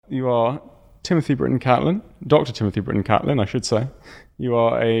you are Timothy Britton Catlin, Dr. Timothy Britton Catlin, I should say. You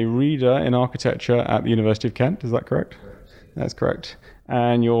are a reader in architecture at the University of Kent, is that correct? Correct. That's correct.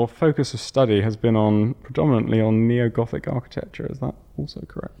 And your focus of study has been predominantly on neo-Gothic architecture, is that also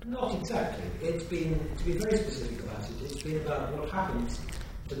correct? Not exactly. To be very specific about it, it's been about what happens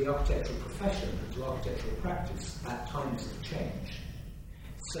to the architectural profession and to architectural practice at times of change.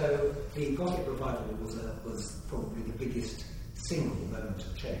 So the Gothic revival was probably the biggest single moment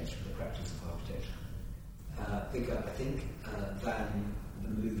of change for the practice of architecture. Bigger, I think, than the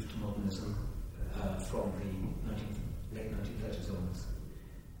move to modernism from the late 1930s onwards.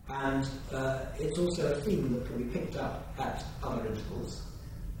 And it's also a theme that can be picked up at other intervals.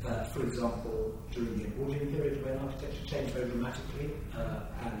 For example, during the Edwardian period when architecture changed very dramatically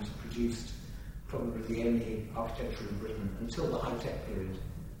and produced probably the only architecture in Britain until the high-tech period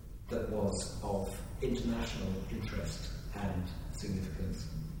that was of international interest and significance.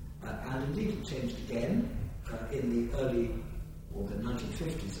 And indeed it changed again in the early, or the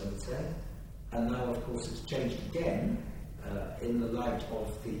 1950s I would say, and now of course it's changed again in the light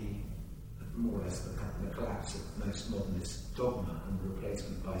of the more or less the collapse of most modernist dogma and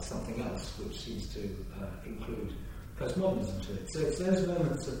replacement by something else which seems to include postmodernism to it. So it's those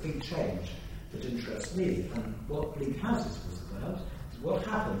moments of big change that interest me, and what Bleak Houses was about is what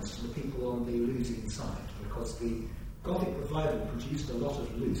happens to the people on the losing side, because the Gothic revival produced a lot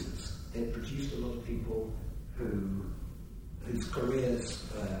of losers. It produced a lot of people whose careers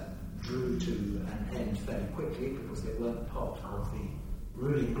drew to an end fairly quickly because they weren't part of the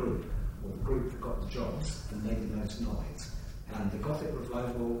ruling group, or the group that got the jobs and made the most noise. And the Gothic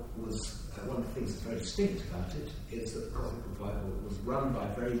revival was, one of the things that's very distinct about it is that the Gothic revival was run by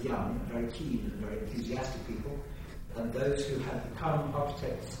very young, very keen and very enthusiastic people, and those who had become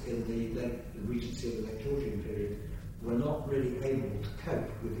architects in the Regency of the late Georgian period were not really able to cope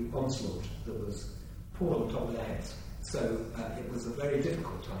with the onslaught that was poured on top of their heads. So it was a very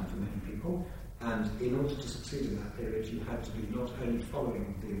difficult time for many people, and in order to succeed in that period you had to be not only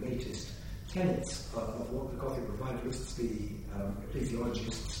following the latest tenets of what the Gothic revivalists, the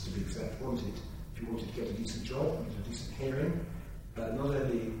ecclesiologists to be exact, wanted. If you wanted to get a decent job, and a decent hearing, not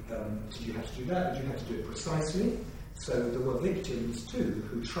only did you have to do that, but you had to do it precisely. So there were victims too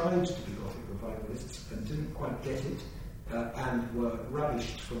who tried to be Gothic revivalists and didn't quite get it, and were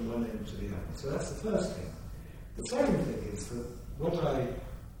rubbished from one end to the other. So that's the first thing. The second thing is that what I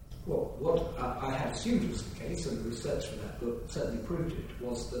had assumed was the case, and the research for that book certainly proved it,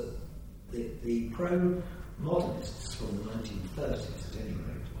 was that the pro-modernists from the 1930s, at any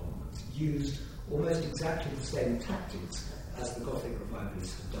rate, onwards, used almost exactly the same tactics as the Gothic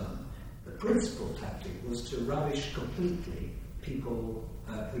revivalists had done. The principal tactic was to rubbish completely people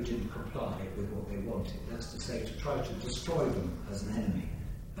who didn't comply with what they wanted. That's to say, to try to destroy them as an enemy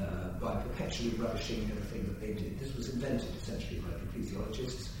by perpetually rubbishing everything that they did. This was invented essentially by the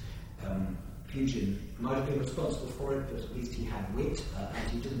ecclesiologists. Pugin might have been responsible for it, but at least he had wit, and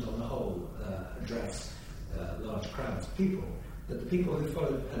he didn't on the whole address large crowds of people. But the people who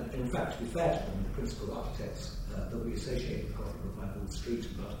followed, and in fact, to be fair to them, the principal architects that we associate with Gothic revival, Street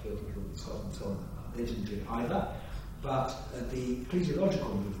and Butterfield and Gilbert Scott and so on, they didn't do it either. But the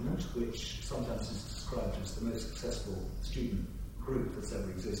ecclesiological movement, which sometimes is described as the most successful student group that's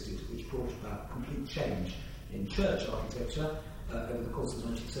ever existed, which brought about complete change in church architecture over the course of the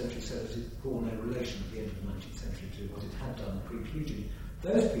 19th century, so that it bore no relation at the end of the 19th century to what it had done pre-Pugin.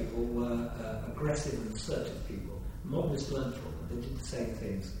 Those people were aggressive and assertive people. Modernists learned from them. They did the same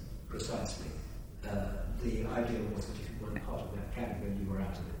things precisely. The idea was that if you weren't part of that gang, then you were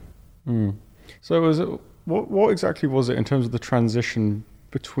out of it. Mm. So was it, what exactly was it in terms of the transition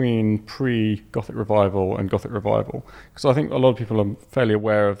between pre-Gothic revival and Gothic revival? Because I think a lot of people are fairly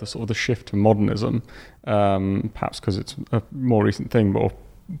aware of the sort of the shift to modernism, perhaps because it's a more recent thing, but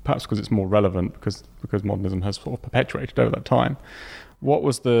perhaps because it's more relevant because modernism has sort of perpetuated over that time. What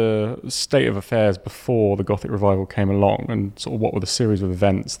was the state of affairs before the Gothic revival came along, and sort of what were the series of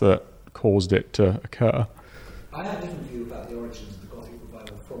events that caused it to occur? I have a different view about the origins of the Gothic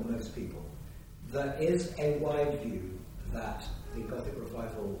revival from most people. There is a wide view that the Gothic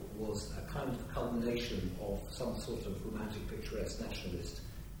revival was a kind of culmination of some sort of romantic, picturesque, nationalist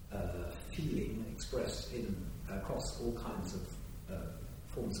feeling expressed across all kinds of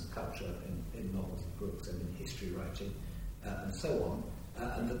forms of culture in novels and books and in history writing and so on,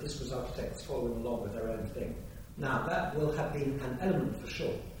 and that this was architects following along with their own thing. Now, that will have been an element for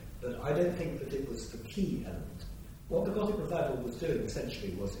sure, but I don't think that it was the key element. What the Gothic revival was doing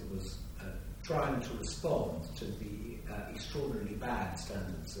essentially was it was trying to respond to the extraordinarily bad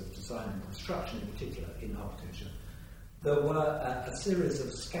standards of design and construction in particular in architecture there were a series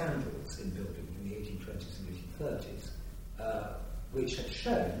of scandals in building in the 1820s and 1830s, which had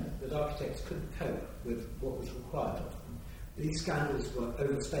shown that architects couldn't cope with what was required of them. These scandals were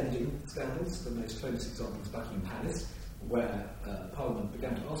overspending scandals. The most famous example is Buckingham Palace, where Parliament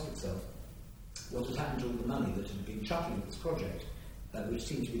began to ask itself what had happened to all the money that had been chucking at this project, which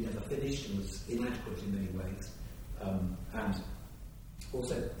seemed to be never finished and was inadequate in many ways, and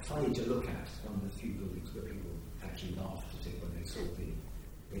also funny to look at. One of the few buildings where people actually laughed at it when they saw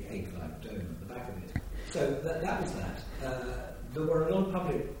the egg-like dome at the back of it. So that was that. There were a lot of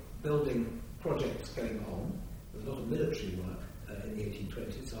public building projects going on. There was a lot of military work in the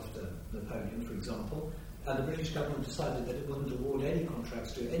 1820s after Napoleon, for example. And the British government decided that it wouldn't award any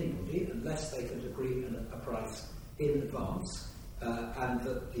contracts to anybody unless they could agree a price in advance, and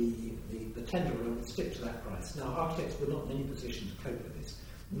that the tenderer would stick to that price. Now, architects were not in any position to cope with this,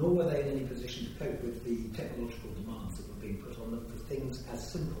 nor were they in any position to cope with the technological demands that were being put on them for things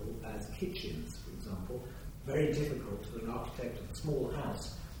as simple as kitchens, for example. Very difficult for an architect of a small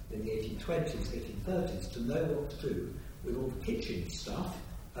house in the 1820s, 1830s to know what to do with all the kitchen stuff,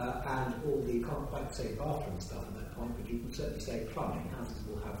 and all the, can't quite say bathroom stuff at that point, but you can certainly say plumbing. Houses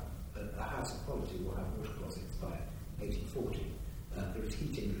will have, a house of quality will have water closets by 1840. There is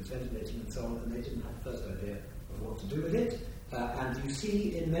heating, there is ventilating and so on, and they didn't have the first idea of what to do with it. And you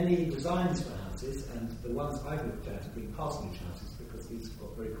see in many designs for houses, and the ones I've looked at have been parsonage houses, because these have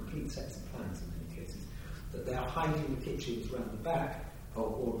got very complete sets of plans in many cases, that they are hiding the kitchens around the back,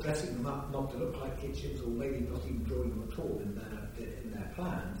 or dressing them up not to look like kitchens, or maybe not even drawing them at all in their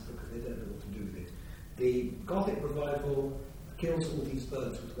plans, because they don't know what to do with it. The Gothic revival kills all these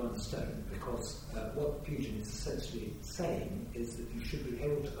birds with one stone, because what Pugin is essentially saying is that you should be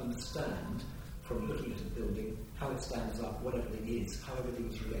able to understand from looking at a building how it stands up, what everything is, how everything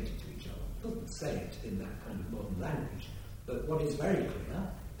is related to each other. He doesn't say it in that kind of modern language, but what is very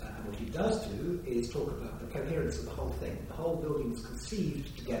clear, and what he does do, is talk about the coherence of the whole thing. The whole building is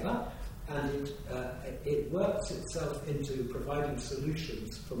conceived together, and it works itself into providing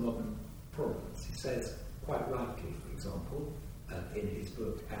solutions for modern problems. He says, quite rightly, for example, in his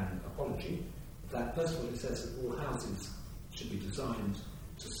book An Apology, that first of all he says that all houses should be designed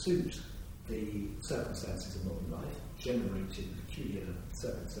to suit the circumstances of modern life, generated peculiar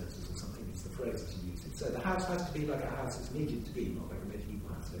circumstances or something is the phrase that he uses. So the house has to be like a house is needed to be, not like a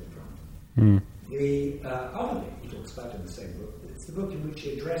medieval house later on. The other thing he talks about in the same book, it's the book in which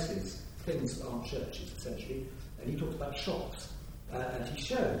he addresses things that aren't churches, essentially, and he talks about shops. And he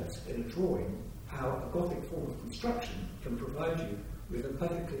shows in a drawing how a Gothic form of construction can provide you with a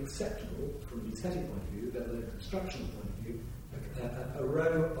perfectly acceptable, from an aesthetic point of view, but a constructional point of view, a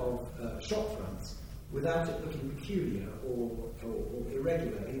row of shop fronts without it looking peculiar or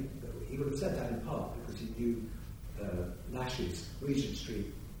irregular. He would have said that in part because he knew Nash's Regent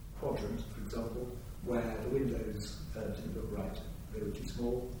Street quadrant, for example, where the windows didn't look right. They were too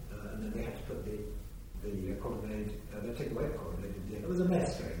small, and then they had to put the colonnade, they take away the colonnade in the end. There was a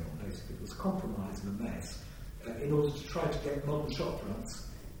mess going on, basically. It was a compromise and a mess in order to try to get modern shop fronts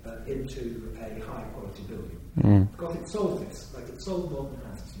into a high-quality building. Gothic solved this, like it sold modern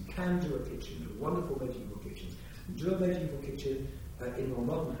houses. You can do a kitchen, do wonderful medieval kitchens. You do a medieval kitchen in your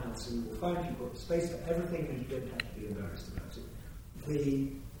modern house, and you will find you've got space for everything, and you don't have to be embarrassed about it.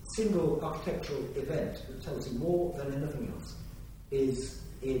 The single architectural event that tells you more than anything else is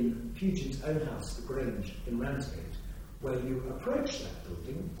in Pugin's own house, the Grange in Ramsgate, where you approach that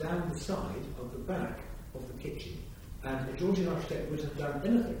building down the side of the back of the kitchen. And a Georgian architect would have done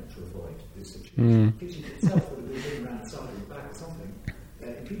anything to avoid this situation. The kitchen itself would have been hidden around the side or the back or something.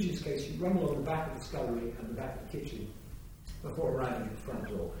 In Pugin's case, you run along the back of the scullery and the back of the kitchen before arriving at the front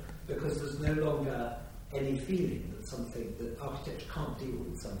door, because there's no longer any feeling that architecture can't deal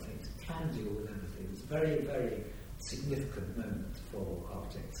with some things, it can deal with everything. It's a very, very significant moment for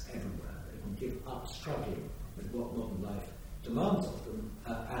architects everywhere. They can give up struggling with what modern life demands of them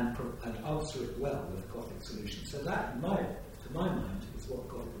and answer it well with a Gothic solution. So that, to my mind, is what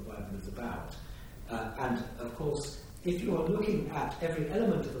Gothic revival is about. And of course, if you are looking at every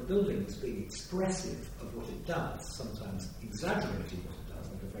element of a building as being expressive of what it does, sometimes exaggerating what it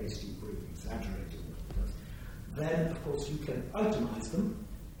does, like a very steep roof exaggerating what it does, then of course you can itemize them,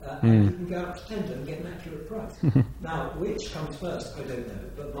 and you can go out to tender and get an accurate price. Now, which comes first, I don't know,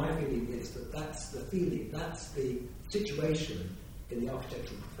 but my feeling is that that's the feeling, that's the situation in the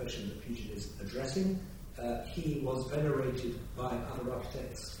architectural profession that Pugin is addressing. He was venerated by other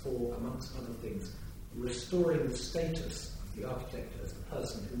architects for, amongst other things, restoring the status of the architect as the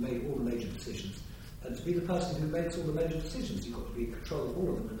person who made all the major decisions. And to be the person who makes all the major decisions, you've got to be in control of all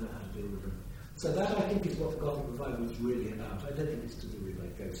of them and know how to deal with them. So that, I think, is what the Gothic Revival is really about. I don't think it's to do with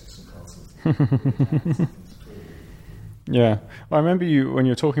like ghosts and castles. Yeah, well, I remember you when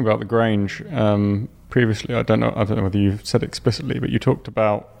you were talking about the Grange previously. I don't know whether you said it explicitly, but you talked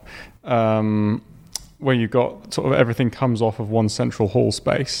about where you got sort of everything comes off of one central hall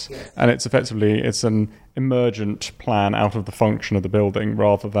space, yes. And it's an emergent plan out of the function of the building,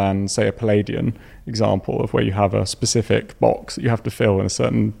 rather than, say, a Palladian example of where you have a specific box that you have to fill in a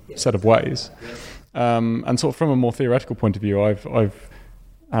certain set of ways. Yes. And sort of from a more theoretical point of view, I've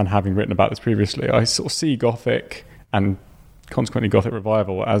and having written about this previously, I sort of see Gothic and consequently Gothic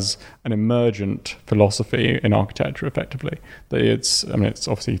Revival as an emergent philosophy in architecture, effectively. That it's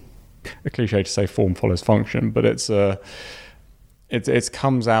obviously a cliche to say form follows function, but it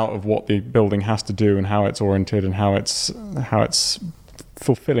comes out of what the building has to do and how it's oriented and how it's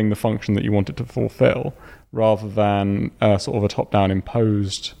fulfilling the function that you want it to fulfill, rather than sort of a top-down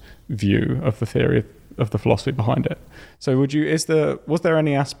imposed view of the theory of the philosophy behind it. So was there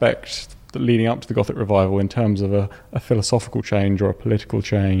any aspect leading up to the Gothic Revival in terms of a philosophical change or a political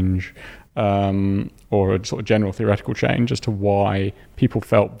change, or a sort of general theoretical change as to why people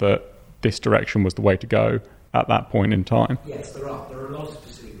felt that this direction was the way to go at that point in time? Yes, there are. There are a lot of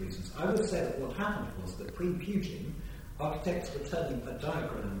specific reasons. I would say that what happened was that pre-Pugin, architects were turning a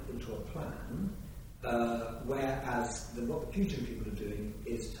diagram into a plan, whereas what the Pugin people are doing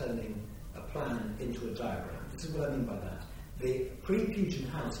is turning a plan into a diagram. This is what I mean by that. The pre-Pugin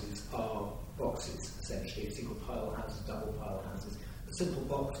houses are boxes, essentially, single pile houses, double pile houses. A simple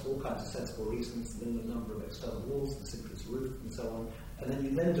box for all kinds of sensible reasons, and then the number of external walls, the simplest roof, and so on. And then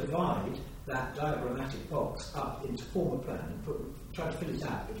you then divide that diagrammatic box up into form a plan and try to fill it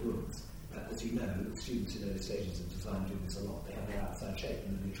out with rooms. As you know, students in early stages of design do this a lot. They have their outside shape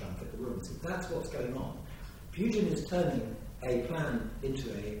and then they try and fit the rooms. That's what's going on. Pugin is turning a plan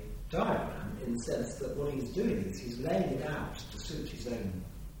into a diagram in the sense that what he's doing is he's laying it out to suit his own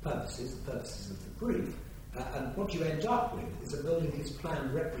purposes, the purposes of the brief. And what you end up with is a building whose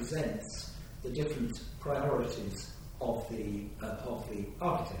plan represents the different priorities of the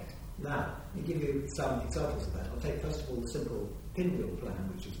architect. Now, let me give you some examples of that. I'll take first of all the simple pinwheel plan,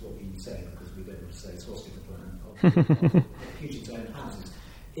 which is what we say because we don't want to say swastika plan of Pugin's own houses.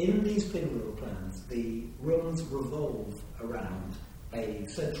 In these pinwheel plans, the rooms revolve around a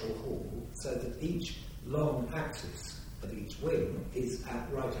central hall so that each long axis of each wing is at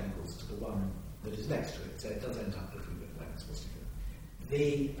right angles to the one that is next to it, so it does end up looking a bit like a swastika.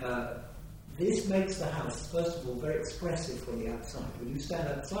 This makes the house, first of all, very expressive from the outside. When you stand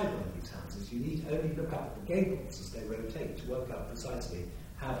outside one of these houses, you need only look up at the gables as they rotate to work out precisely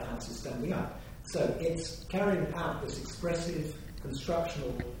how the house is standing up. So it's carrying out this expressive,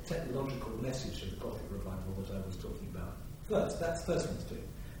 constructional, technological message of the Gothic Revival that I was talking about first. That's the first thing to do.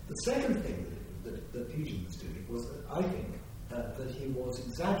 The second thing that Pugin was doing was, I think, that he was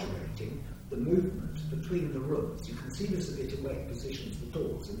exaggerating the movement between the rooms. You can see this a bit in where he positions the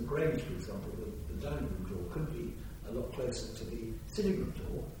doors. In the Grange, for example, the dining room door could be a lot closer to the sitting room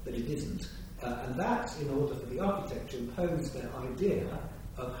door, but it isn't. And that's in order for the architect to impose their idea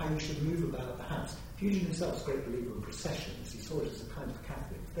of how you should move about the house. Pugin himself was a great believer in processions. He saw it as a kind of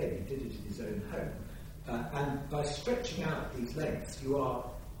Catholic thing. He did it in his own home. And by stretching out these lengths, you are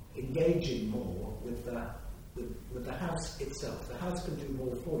engaging more with the house itself. The house can do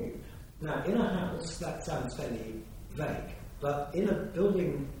more for you. Now, in a house, that sounds fairly vague, but in a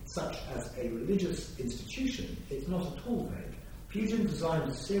building such as a religious institution, it's not at all vague. Pugin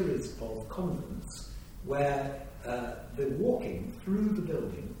designed a series of convents where the walking through the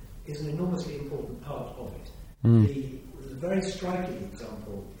building is an enormously important part of it. There's a very striking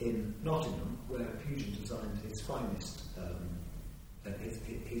example in Nottingham where Pugin designed his finest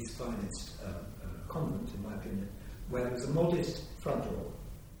convent, in my opinion, where there was a modest front door.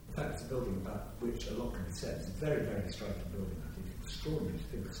 In fact, it's a building about which a lot can be said. It's a very, very striking building, I think. It's extraordinary to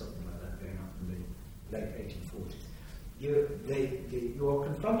think of something like that going up in the late 1840s. You are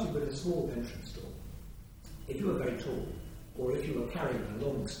confronted with a small entrance door. If you were very tall, or if you were carrying a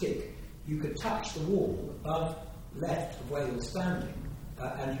long stick, you could touch the wall above left of where you're standing,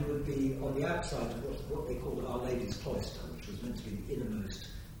 and you would be on the outside of what they called Our Lady's Cloister, which was meant to be the innermost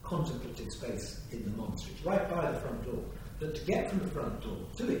contemplative space in the monastery. It's right by the front door. But to get from the front door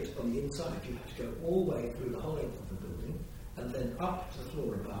to it on the inside, you have to go all the way through the whole length of the building, and then up to the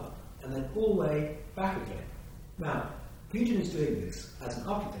floor above, and then all the way back again. Now, Pugin is doing this as an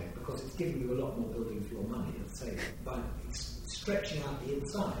architect because it's giving you a lot more building for your money. Let's say by stretching out the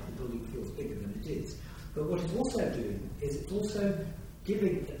inside, the building feels bigger than it is. But what it's also doing is it's also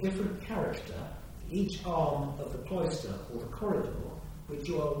giving a different character to each arm of the cloister or the corridor, which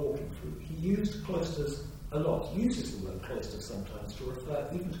you are walking through. He used cloisters a lot, uses the word cloister sometimes to refer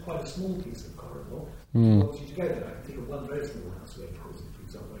even to quite a small piece of corridor. He wants you to go there. I can think of one very small house where he calls it, for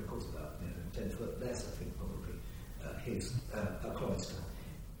example, where he calls about 10 foot less, I think, probably, his a cloister.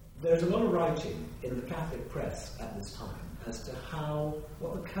 There's a lot of writing in the Catholic press at this time as to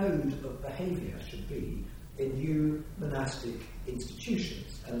what the code of behaviour should be in new monastic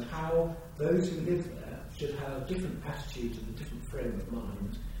institutions, and how those who live there should have a different attitude and a different frame of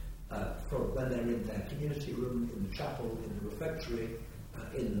mind from when they're in their community room, in the chapel, in the refectory,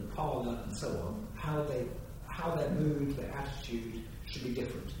 in the parlour, and so on. How their mood, their attitude should be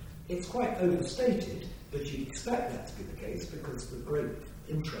different. It's quite overstated, but you'd expect that to be the case because the great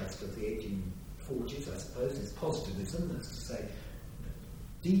interest of the 1840s, I suppose, is positivism. That's to say,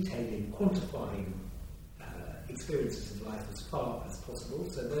 detailing, quantifying experiences of life as far as possible.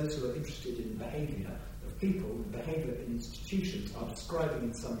 So those who are interested in behaviour of people, behaviour in institutions, are describing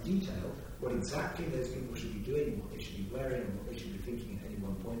in some detail what exactly those people should be doing, what they should be wearing, and what they should be thinking at any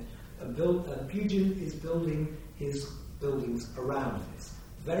one point. And Pugin is building his buildings around this.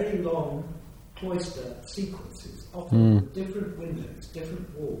 Very long cloister sequences, often with different windows, different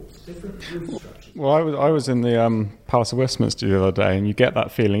walls, different roof structures. Well, I was in the Palace of Westminster the other day, and you get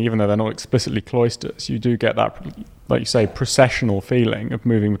that feeling, even though they're not explicitly cloisters, you do get that, like you say, processional feeling of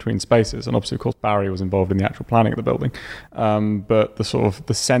moving between spaces. And obviously, of course, Barry was involved in the actual planning of the building. But the sort of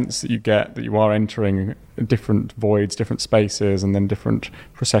the sense that you get that you are entering different voids, different spaces, and then different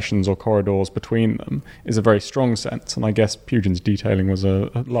processions or corridors between them is a very strong sense. And I guess Pugin's detailing was a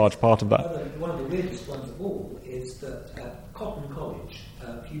large part of that. One of the weirdest ones of all is that at Cotton College,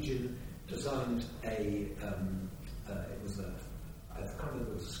 Pugin designed I can't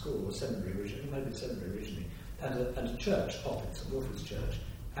remember if it was a school or seminary originally, it might have been seminary originally, and a church office, a Wolfers Church.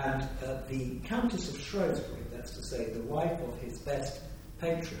 And the Countess of Shrewsbury, that's to say the wife of his best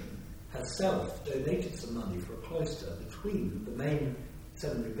patron, herself donated some money for a cloister between the main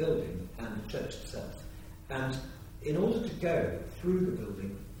seminary building and the church itself. And in order to go through the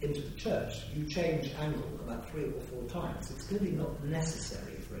building into the church, you change angle about 3 or 4 times. It's clearly not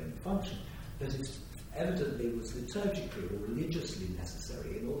necessary for any function, but it evidently was liturgically or religiously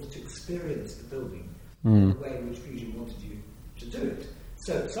necessary in order to experience the building in the way in which Pugin wanted you to do it.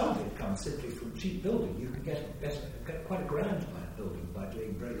 So some of it comes simply from cheap building. You can get quite a grand building by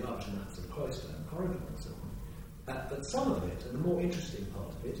doing very large amounts of cloister and corridor and so on. But some of it, and the more interesting part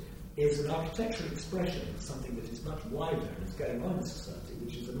of it, is an architectural expression of something that is much wider and is going on in society,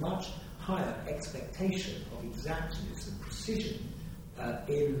 which is a much higher expectation of exactness and precision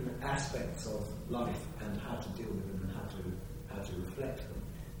in aspects of life and how to deal with them and how to reflect them.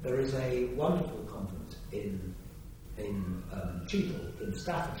 There is a wonderful convent in Cheadle in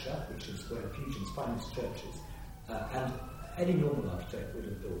Staffordshire, which is where Pugin's finest church is, and any normal architect would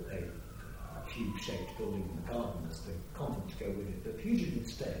have built a cube-shaped building in the garden as the convent to go with it, but Pugin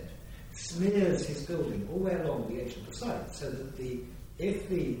instead smears his building all the way along the edge of the site, so that if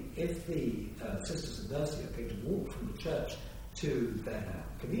the Sisters of Mercy are going to walk from the church to their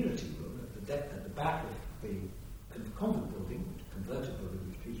community room at the back of the convent building, converted building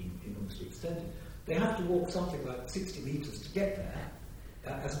which Pugin enormously extended, they have to walk something like 60 metres to get there,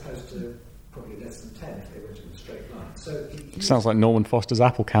 as opposed to probably less than 10 if they went in a straight line. So sounds like Norman Foster's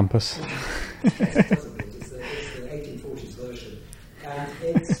Apple Campus. Yes, doesn't it? It's the 1840s version. And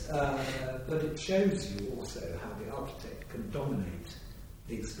but it shows you also how the architect can dominate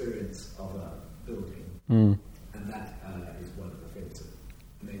the experience of a building. And that is one of the things that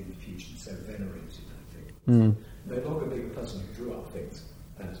made Pugin so venerated, I think. No longer being a person who drew up things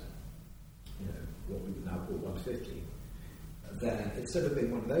at what we would now call 150. Instead of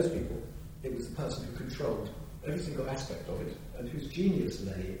being one of those people, it was the person who controlled every single aspect of it, and whose genius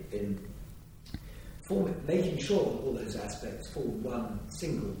lay in making sure that all those aspects form one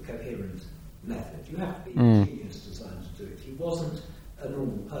single coherent method. You have to be a genius designer to do it. He wasn't a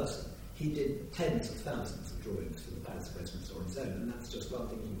normal person. He did tens of thousands of drawings for the Palace of Westminster on his own, and that's just one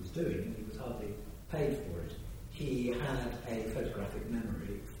thing he was doing, and he was hardly paid for it. He had a photographic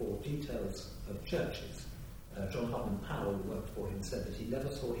memory for details of churches. John Hartman Powell, who worked for him, said that he never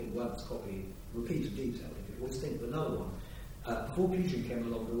saw him once copy repeat a detail. He could always think of another one. Before Pugin came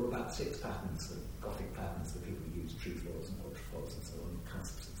along, there were about 6 patterns, the Gothic patterns that people used, trefoils and quatrefoils and so on,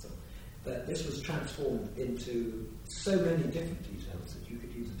 cusps and so on. But this was transformed into so many different details that you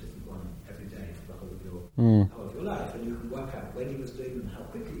could use a different one every day for the whole of your life, and you can work out when he was doing them and how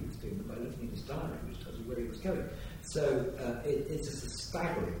quickly he was doing them by looking at his diary, which tells you where he was going. So it's just a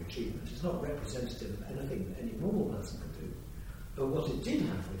staggering achievement. It's not representative of anything that any normal person could do. But what it did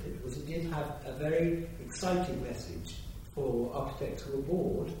have with it was it did have a very exciting message for architects who were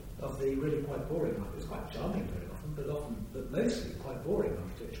bored of the really quite boring, it was quite charming very often, but mostly quite boring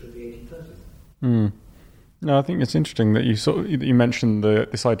architecture of the 1830s. No, I think it's interesting that you mentioned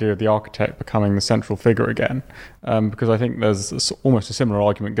this idea of the architect becoming the central figure again, because I think there's almost a similar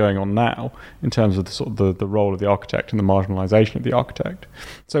argument going on now in terms of the role of the architect and the marginalisation of the architect.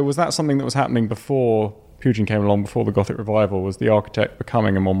 So was that something that was happening before Pugin came along, before the Gothic revival? Was the architect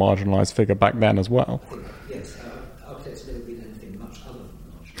becoming a more marginalised figure back then as well? I think, yes, architects have never been anything much other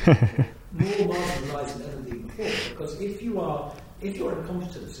than marginalised. More marginalised than ever been before, because if your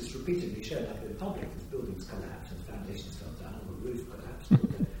incompetence is repeatedly shown up in public, as buildings collapse and foundations fell down, or the roof collapsed, or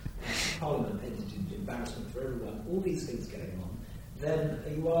Parliament ended in embarrassment for everyone, all these things going on, then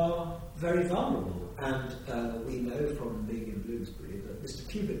you are very vulnerable. And we know from being in Bloomsbury that Mr.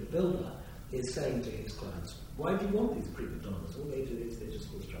 Cubic the builder is saying to his clients, why do you want these prima donnas? All they do is they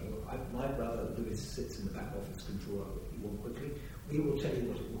just cause trouble. My brother Lewis sits in the back office, can draw up what you want quickly. We will tell you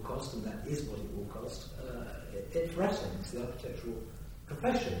what it will cost, and that is what it will cost. It threatens the architectural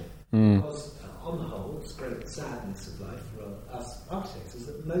profession because, on the whole, it's great sadness of life for us architects is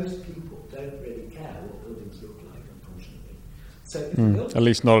that most people don't really care what buildings look like, unfortunately. So, if at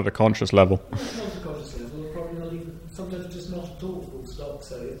least not at a conscious level. Not at a conscious level, probably not even, sometimes just not at all, full stop.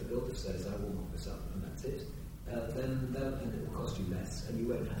 So if the builder says, I will knock this up, and that's it, then it will cost you less, and you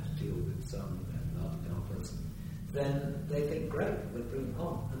won't have to deal with some large person. Then they think, great, we'll bring it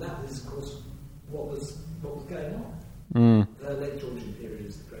on. And that is, of course, what was going on. The late Georgian period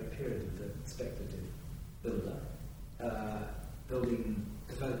is the great period of the speculative builder. Building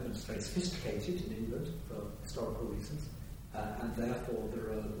development is very sophisticated in England for historical reasons, and therefore there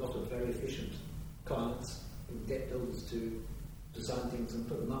are a lot of very efficient clients who get builders to design things and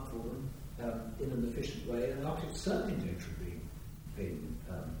put them up for them in an efficient way, and architects certainly don't being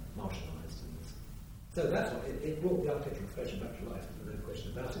marginalised in this. So that's what it brought the architectural profession back to life, there's no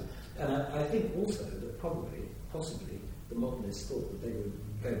question about it. And I think also that possibly, the modernists thought that they would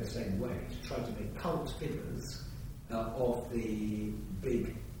go the same way, to try to make cult figures of the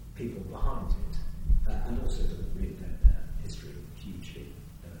big people behind it, and also to reinvent their history hugely,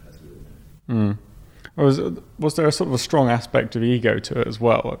 as we all know. Was there a sort of a strong aspect of ego to it as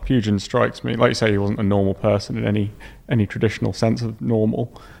well? Pugin strikes me, like you say, he wasn't a normal person in any traditional sense of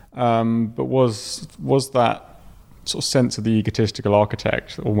normal, but was that sort of sense of the egotistical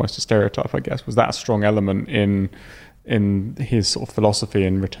architect, almost a stereotype, I guess, was that a strong element in his sort of philosophy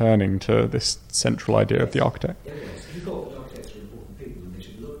in returning to this central idea of the architect? Yes, he thought that architects were important people and they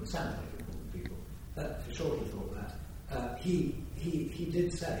should look and sound like important people. For sure he thought that. He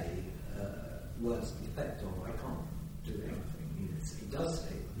did say words to the effect of, I can't do everything. He does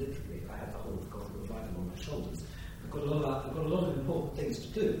say, literally, I have the whole of Gothic revival on my shoulders. I've got a lot of important things to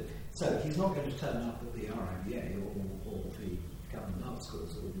do. So he's not going to turn up at the RIBA or the government art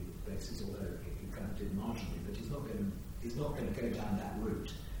schools or the places, although he kind of did marginally, but he's not going to go down that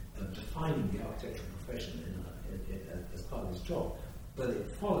route of defining the architectural profession as part of his job. But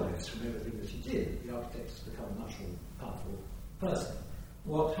it follows from everything that he did, the architect has become a much more powerful person.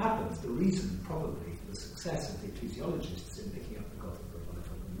 What happens, the reason probably for the success of the ecclesiologists in picking up the Gothic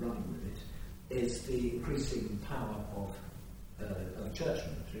revival and running with it, is the increasing power of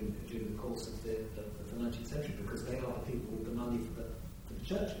churchmen during the course of the 19th century, because they are the people with the money for the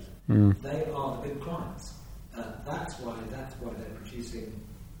churches. They are the big clients. That's why they're producing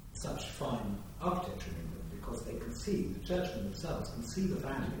such fine architecture in England, because they can see, the churchmen themselves can see the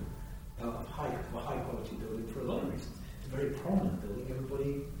value of a high quality building for a lot of reasons. It's a very prominent building,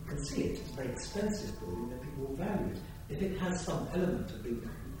 everybody can see it. It's a very expensive building and people will value it. If it has some element of being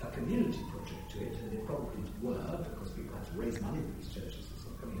a community project to it, and it probably were, because people had to raise money for these churches, it's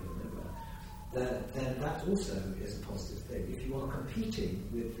not coming out of nowhere, then that also is a positive thing. If you are competing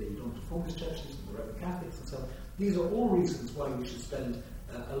with the non-conformist churches and the Roman Catholics and so on, these are all reasons why you should spend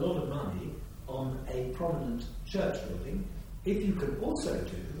a lot of money on a prominent church building. If you can also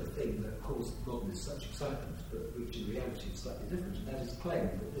do the thing that caused modernists such excitement, but which in reality is slightly different, and that is claim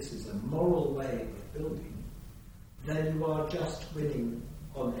that this is a moral way of building, then you are just winning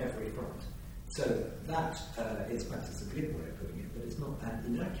on every front. So that is perhaps a glib way of putting it, but it's not an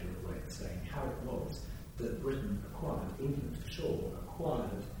inaccurate way of saying how it was that Britain acquired, England for sure,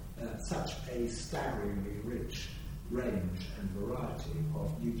 acquired such a staggeringly rich range and variety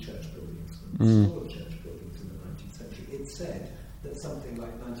of new church buildings and restored church buildings in the 19th century. It's said that something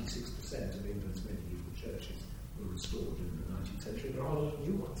like 96% of England's medieval churches were restored in the 19th century. There are a lot of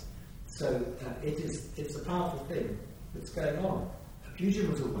new ones. So it's a powerful thing that's going on.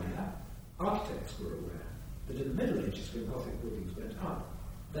 Pugin was aware, architects were aware, that in the Middle Ages when Gothic buildings went up,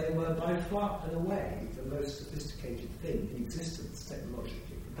 they were by far and away the most sophisticated thing in existence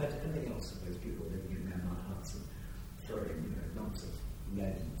technologically, compared to anything else of those people living in their mud huts and throwing lumps of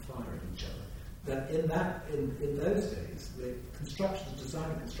lead and fire at each other. That in those days, the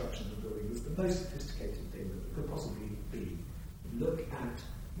design and construction of the building was the most sophisticated thing that could possibly be. Look at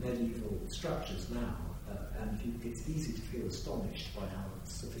medieval structures now, and it's easy to feel astonished by how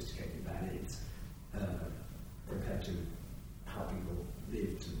sophisticated that is compared to how people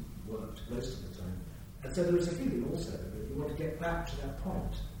lived and worked most of the time. And so there is a feeling also that you want to get back to that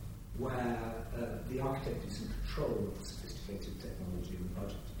point where the architect is in control of the sophisticated technology and the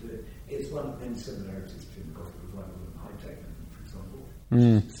budget to do it. It's one of many similarities between the Gothic Revival and the high-tech movement, for example.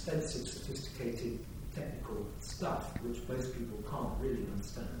 Expensive, sophisticated technical stuff which most people can't really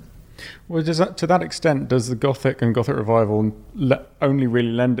understand. Well, to that extent, does the Gothic and Gothic Revival only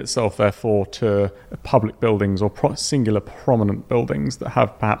really lend itself, therefore, to public buildings or singular prominent buildings that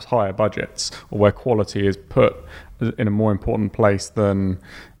have perhaps higher budgets, or where quality is put in a more important place than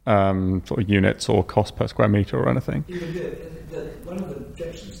sort of units or cost per square metre or anything? One of the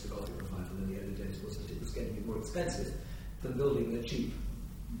objections to the Gothic Revival in the early days was that it was getting more expensive than building a cheap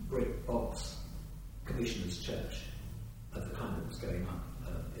brick box commissioner's church of the kind that was going up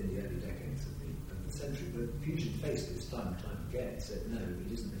in the early decades of the century. But Pugin faced this time and time again, said no,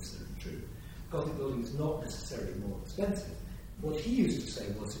 it isn't necessarily true. Gothic building is not necessarily more expensive. What he used to say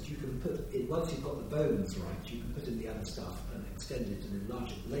was that you can put in, once you've got the bones right, you can put in the other stuff and extend it and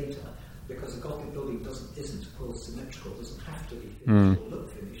enlarge it later, because a Gothic building isn't of course symmetrical, doesn't have to be finished or look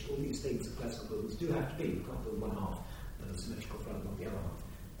finished. All these things that classical buildings do have to be. You can't build one half and a symmetrical front, not the other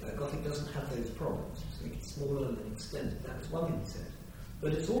half. Gothic doesn't have those problems. Just make it smaller and then extend it. That was one thing he said.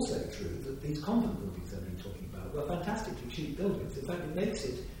 But it's also true that these convent buildings I've been talking about were fantastically cheap buildings. In fact, it makes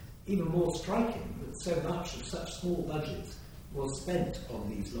it even more striking that so much of such small budgets was spent on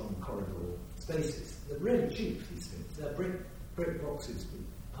these long corridor spaces. They're really cheap, these things. They're brick boxes with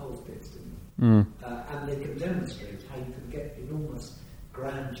holes pierced in them. And they can demonstrate how you can get enormous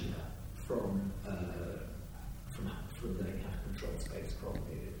grandeur from learning how to control space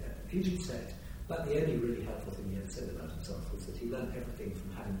properly. Pugin said that the only really helpful thing he ever said about himself was that he learned everything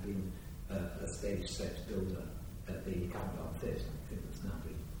from having been a stage set builder at the Covent Garden Theatre, I think that's now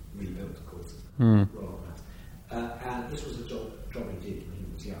been rebuilt, of course, Royal House. And this was a job he did when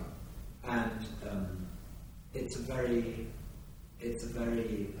he was young. And it's a very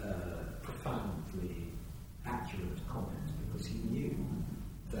profoundly accurate comment, because he knew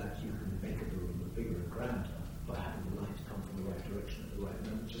that you can make a building look bigger and grander by having the light come from the right direction at the right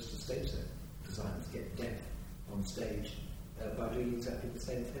moment. Just as stage set designers get depth on stage by doing exactly the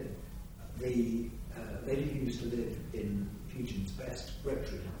same thing. The lady who used to live in Pugin's best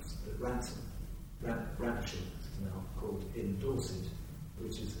rectory house at Ransom, Ransham, it's now called, in Dorset,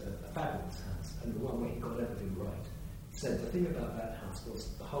 which is a fabulous house, and the one where he got everything right, said the thing about that house was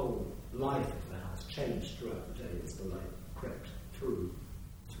the whole life of the house changed throughout the day as the light crept through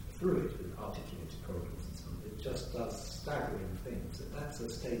it with articulated corridors and so on. It just does staggering things. That's a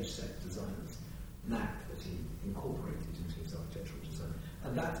stage set designer's knack that he incorporated into his architectural design.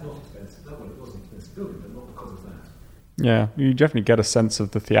 And that's not expensive. Well, it wasn't expensive building, but not because of that. Yeah, you definitely get a sense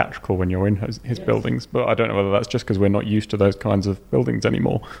of the theatrical when you're in his buildings, but I don't know whether that's just because we're not used to those kinds of buildings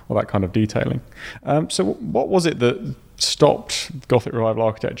anymore, or that kind of detailing. So what was it that stopped Gothic Revival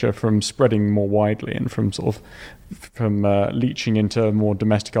architecture from spreading more widely and from leaching into more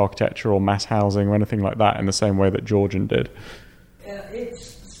domestic architecture or mass housing or anything like that in the same way that Georgian did? It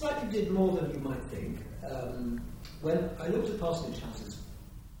slightly did more than you might think. When I looked at parsonage houses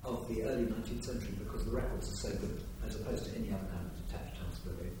of the early 19th century, because the records are so good, as opposed to any other kind of detached house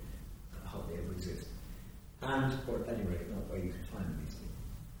where they hardly ever exist, or at any rate not where you can find them easily.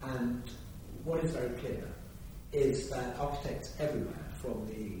 And what is very clear is that architects everywhere, from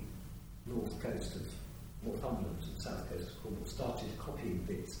the north coast of Northumberland to the south coast of Cornwall, started copying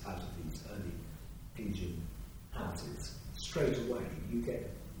bits out of these early Pugin houses. Straight away you get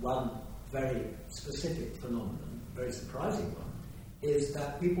one very specific phenomenon, a very surprising one, is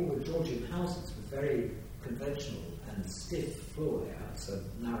that people with Georgian houses with very conventional and stiff floor layouts, so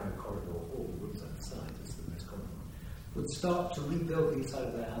narrow corridor hall, rooms on the side is the most common one, would start to rebuild the inside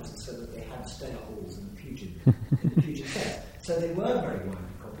of their houses so that they had stair halls in the Pugin set. So they were very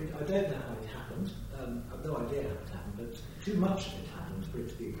widely copied. I don't know how it happened. I have no idea how it happened, but too much of it happened for it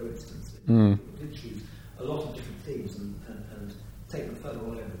to be a coincidence. People did choose a lot of different themes and take them further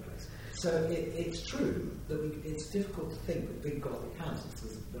all over the place. So it's true that it's difficult to think that big Gothic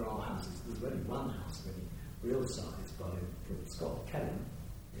houses, there are houses, there's only one house of any real size by Scott Kellam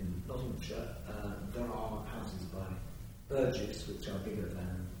in Nottinghamshire. There are houses by burgess, which are bigger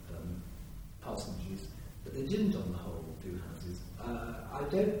than parsonages, but they didn't, on the whole, do houses.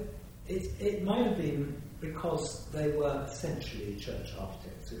 It might have been because they were essentially church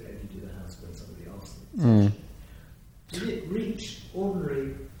architects who only did a house when somebody asked them. Did it reach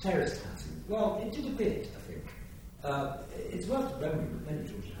ordinary terraced housing? Well, it did a bit, I think. It's worth remembering that many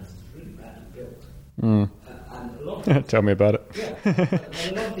Georgian houses were really badly built. And a lot of Tell me about it. Yeah,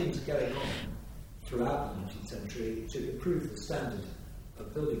 and a lot of things are going on throughout the 19th century to improve the standard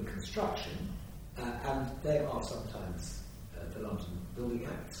of building construction, and there are sometimes the London Building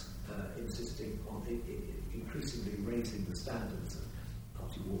Acts insisting on increasingly raising the standards of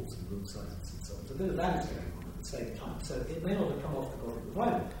party walls and room sizes and so on. So a bit of that is going on at the same time. So it may not have come off the Gothic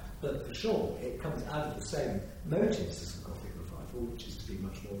Revival, but for sure it comes out of the same motives as the Gothic Revival, which is to be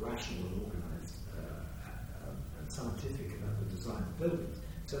much more rational and organised and scientific about the design of buildings.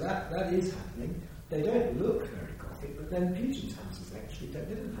 So that is happening. They don't look very Gothic, but then Pugin's houses actually don't.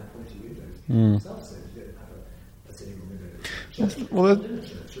 They don't have pointy windows themselves, so they don't have a sitting room window.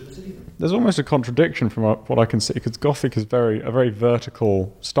 There's almost a contradiction from what I can see, because Gothic is a very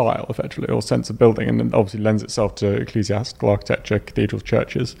vertical style, effectively, or sense of building, and it obviously lends itself to ecclesiastical architecture, cathedrals,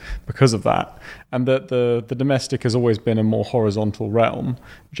 churches, because of that. And that the domestic has always been a more horizontal realm,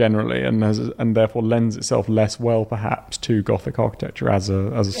 generally, and therefore lends itself less well, perhaps, to Gothic architecture as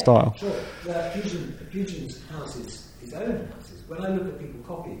a style. Sure. Pugin's houses, his own houses, when I look at people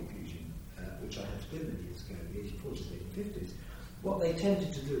copying Pugin, which I had to do many years ago, in the 1840s, 1850s, what they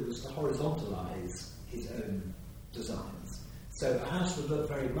tended to do was to horizontalize his own designs. So a house would look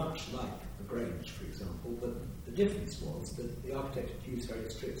very much like the Grange, for example, but the difference was that the architect had used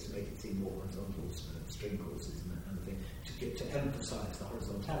various tricks to make it seem more horizontal, string courses and that kind of thing, to emphasize the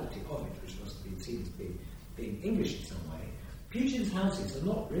horizontality of it, which must be seen as being English in some way. Pugin's houses are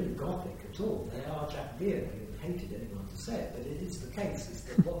not really Gothic at all. They are Jacobean. I would have hated anyone to say it, but it is the case. Is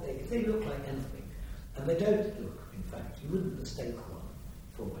that if they look like anything, and they don't look, in fact, you wouldn't mistake one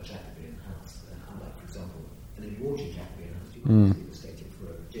for a Jacobean house. Unlike, for example, an Edwardian Jacobean house, you wouldn't mistake it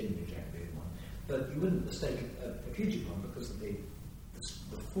for a genuine Jacobean one. But you wouldn't mistake a Pugin one because of the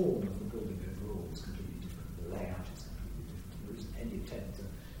form of the building overall is completely different. The layout is completely different. There isn't any attempt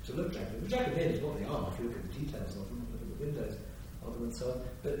to look Jacobean. The Jacobean is what they are if you look at the details of them, look at the windows of them and so on.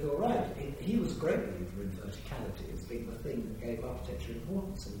 But you're right, he was a great believer in verticality as being the thing that gave architecture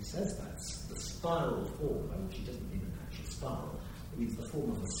importance, and he says that's the spiral form, which he doesn't mean an actual spiral, it means the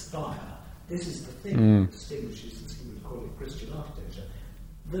form of a spire. This is the thing that distinguishes, as he would call it, Christian architecture.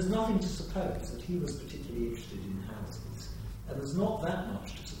 There's nothing to suppose that he was particularly interested in houses, and there's not that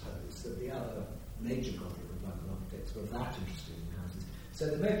much to suppose that the other major Gothic Revival architects were that interested in houses. So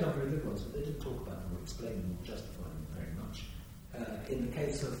they may have done very good ones, but they didn't talk about them or explain them or justify them very much. In the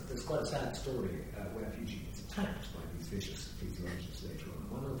case of, there's quite a sad story where Pugin gets attacked by these vicious ecclesiologists later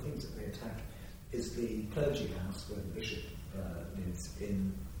on. One of the things that they attack is the clergy house where the bishop lives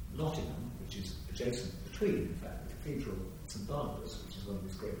in Nottingham, which is adjacent between, in fact, the Cathedral St Barnabas, which is one of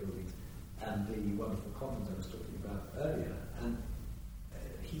these great buildings, and the wonderful convent I was talking about earlier. And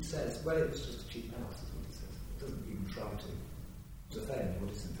he says, well, it was just a cheap house, is what he says. It doesn't even try to defend what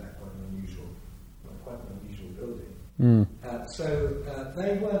is, in fact, quite an unusual building. So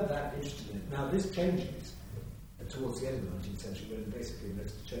they weren't that interested in it. Now, this changes towards the end of the 19th century when basically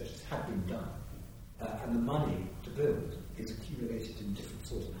most of the churches have been done, and the money to build is accumulated in different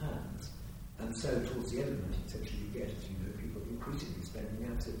sorts of hands. And so towards the end of the 19th century you get, as you know, people increasingly spending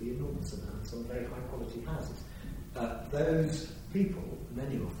absolutely enormous amounts on very high quality houses. Those people,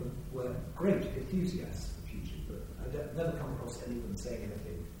 many of them, were great enthusiasts for Pugin, but I've never come across anyone saying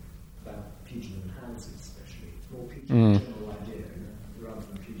anything about Pugin and houses especially. It's more Pugin general idea, rather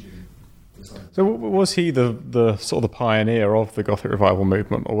than Pugin design. So was he the sort of the pioneer of the Gothic Revival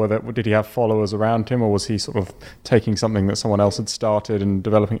movement, or did he have followers around him, or was he sort of taking something that someone else had started and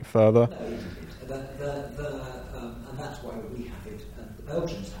developing it further? No, he did. And that's why we have it, and the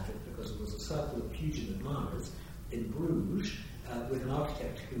Belgians have it, because it was a circle of Pugin admirers in Bruges, with an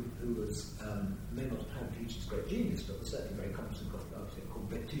architect who was, may not have had Pugin's great genius, but was certainly a very competent Gothic architect called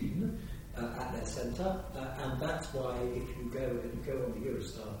Bethune, at their centre, and that's why if you go on the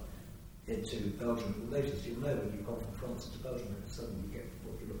Eurostar into Belgium, the latest you'll know when you've gone from France into Belgium, and suddenly you get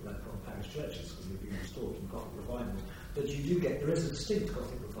what you look like from parish churches because they've been restored in Gothic revivals. But you do get, there is a distinct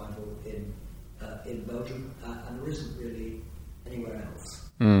Gothic revival in Belgium, and there isn't really anywhere else.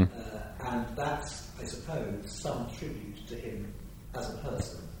 And that's, I suppose, some tribute to him as a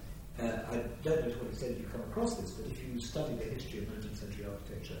person. I don't know to what extent you've come across this, but if you study the history of 19th century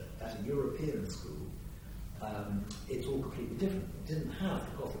architecture at a European school, it's all completely different. It didn't have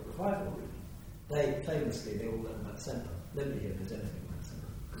the Gothic revival really. They all learned about Semper, nobody here does anything like cinema,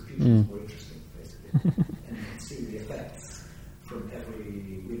 because Putin is more interesting, basically, and you can see the effects from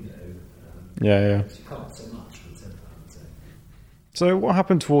every window. You can't so much with cinema, I would say. So what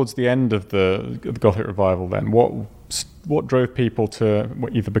happened towards the end of the Gothic revival then? What drove people to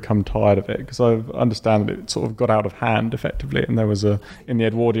either become tired of it? Because I understand that it sort of got out of hand effectively, and there was in the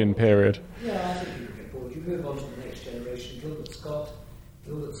Edwardian period. Yeah, I think people get bored. You move on to the next generation.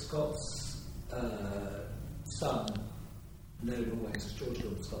 Gilbert Scott's son, known always as George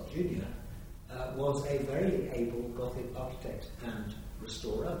Gilbert Scott Jr., was a very able Gothic architect and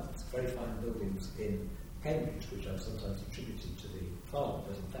restorer. It's very fine buildings in Cambridge, which I've sometimes attributed to the father,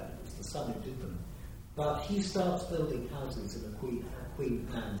 but in fact it was the son who did them. But he starts building houses in a Queen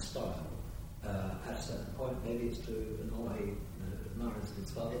Anne style at a certain point. Maybe it's to annoy admirers of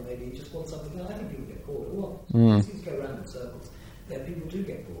his father, maybe he just wants something else. I think people get bored. These things go around in circles. People do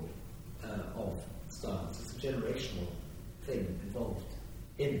get bored of styles. It's a generational thing involved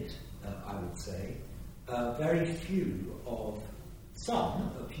in it, I would say. Very few of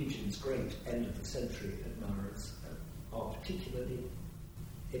some of Putin's great end-of-the-century admirers are particularly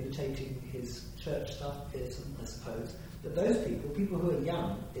imitating his church stuff, Pearson, I suppose. But those people who are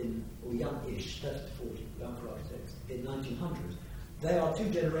young or youngish, 30 to 40, young for architects, in 1900, they are 2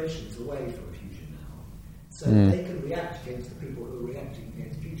 generations away from Putin now. So they can react against the people who are reacting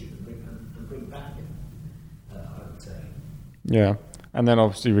against Putin and bring back him, I would say. Yeah. And then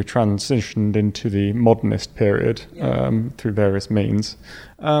obviously we transitioned into the modernist period through various means.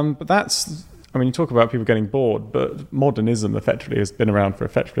 But that's, I mean, you talk about people getting bored, but modernism effectively has been around for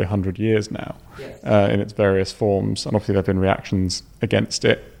effectively 100 years now in its various forms. And obviously there have been reactions against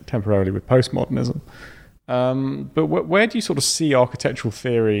it temporarily with postmodernism. But where do you sort of see architectural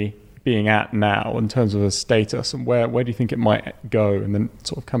theory being at now in terms of a status, and where do you think it might go in the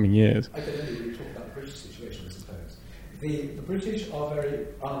sort of coming years? I don't know, we talk about the British situation, I suppose. The British are very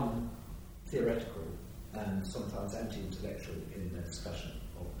theoretical and sometimes anti-intellectual in their discussion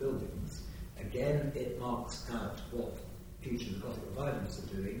of buildings. Again, it marks out what Putin and the Gothic revivalists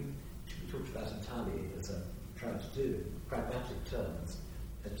are doing, which we talked about entirely as trying to do in pragmatic terms.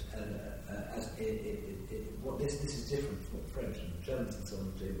 This is different from what the French and the Germans and so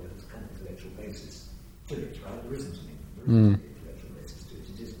on do, where there's a kind of intellectual basis to it, right? There isn't any intellectual basis to it.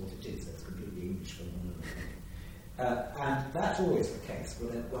 It is what it is. That's completely English phenomenon. And that's always the case,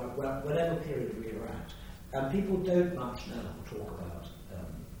 whatever period we are at. And people don't much now talk about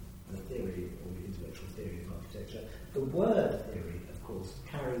the theory or the intellectual theory of architecture. The word theory, of course,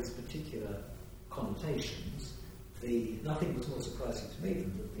 carries particular connotations. Nothing was more surprising to me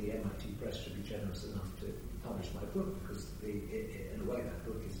than that the MIT Press should be generous enough to publish my book, because in a way that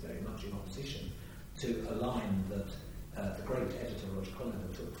book is very much in opposition to a line that the great editor Roger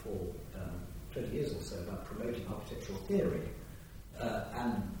Conover took for 20 years or so about promoting architectural theory.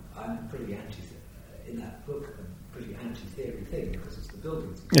 And I'm pretty in that book, a pretty anti-theory thing, because it's the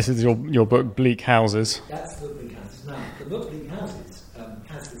buildings. This is your book, Bleak Houses. That's the Bleak Houses. Now, the book Bleak Houses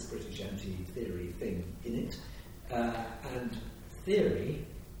has this British anti-theory thing in it. And theory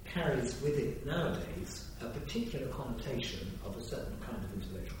carries with it nowadays a particular connotation of a certain kind of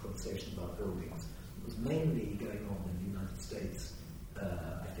intellectual conversation about buildings. It was mainly going on in the United States,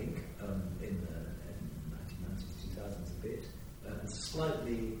 I think, in the 1990s, 2000s a bit, and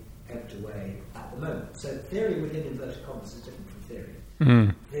slightly ebbed away at the moment. So theory within inverted commas is different from theory.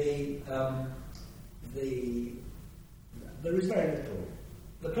 There is very little.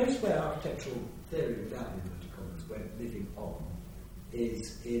 The place where architectural theory without inverted commas went living on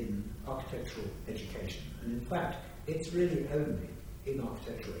is in architectural education. And in fact, it's really only in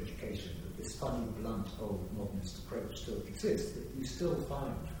architectural education that this funny, blunt, old modernist approach still exists. That you still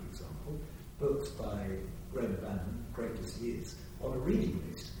find, for example, books by Rona Bannon, great as he is, on a reading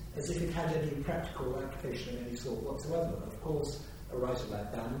list, as if it had any practical application of any sort whatsoever. Of course, a writer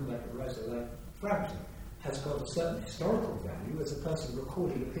like Bannon, like a writer like Frampton, has got a certain historical value as a person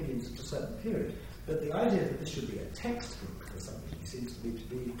recording opinions at a certain period. But the idea that this should be a textbook for somebody seems to me to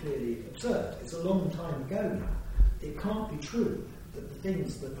be clearly absurd. It's a long time ago now. It can't be true that the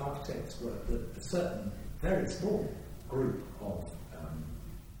things that architects were, that a certain very small group of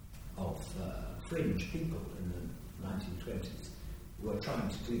fringe people in the 1920s were trying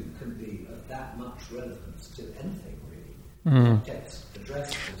to do can be of that much relevance to anything, really. Architects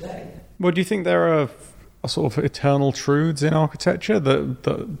address today. Well, do you think there are sort of eternal truths in architecture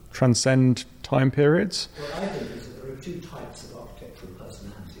that transcend time periods? Well, I think that there are two types of architectural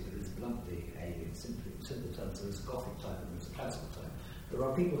personality. There is bluntly, in simple terms, there is a Gothic type and there is a classical type. There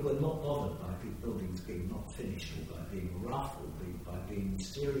are people who are not bothered by buildings being not finished, or by being rough, or by being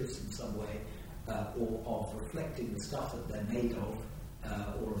mysterious in some way, or of reflecting the stuff that they're made of,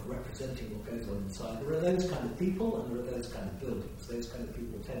 or of representing what goes on inside. There are those kind of people and there are those kind of buildings. Those kind of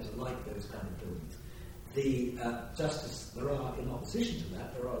people tend to like those kind of buildings. Just as there are, in opposition to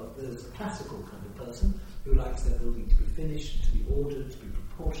that, there's a classical kind of person who likes their building to be finished, to be ordered, to be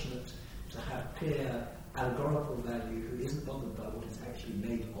proportionate, to have clear allegorical value, who isn't bothered by what it's actually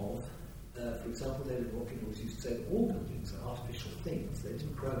made of. For example, David Watkin always used to say that all buildings are artificial things. They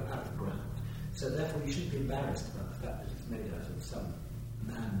didn't grow out of the ground. So therefore you shouldn't be embarrassed about the fact that it's made out of some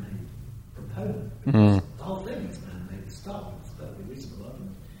man-made component. Because the whole thing is man-made to start with. It's a perfectly reasonable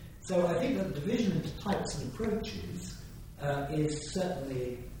argument. So I think that the division into types and approaches is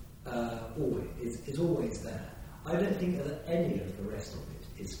certainly always there. I don't think that any of the rest of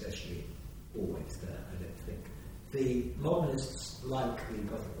it is especially always there, I don't think. The modernists, like the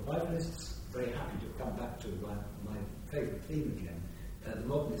Gothic revivalists, very happy to come back to my favourite theme again. The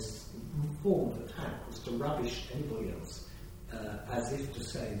modernists' form of attack was to rubbish anybody else, as if to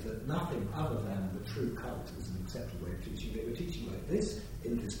say that nothing other than the true cult was an acceptable way of teaching. They were teaching like this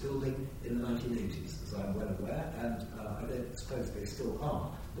in this building in the 1980s, as I'm well aware, and I don't suppose they still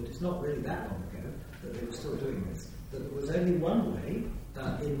are, but it's not really that long ago that they were still doing this. That there was only one way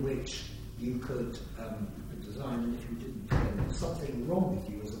in which you could design, and if you didn't, there was something wrong with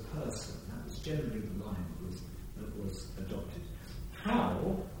you as a person. That was generally the line that was adopted.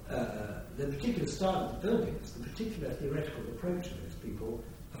 How the particular style of the buildings, the particular theoretical approach of those people,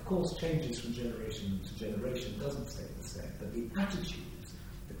 of course, changes from generation to generation, doesn't stay the same. But the attitudes,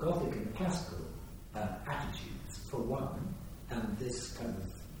 the Gothic and the classical attitudes, for one, and this kind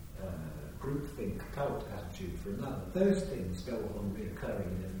of groupthink cult attitude for another, those things go on reoccurring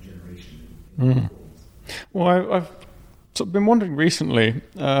in every generation in forms. Well, I've sort of been wondering recently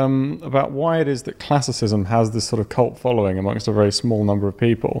about why it is that classicism has this sort of cult following amongst a very small number of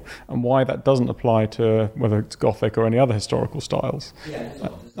people, and why that doesn't apply to whether it's Gothic or any other historical styles. Yeah,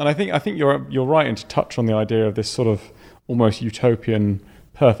 and I think you're right in to touch on the idea of this sort of almost utopian,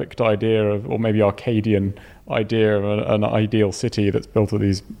 perfect idea of, or maybe Arcadian idea of an ideal city that's built of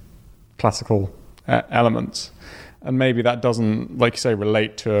these classical elements. And maybe that doesn't, like you say,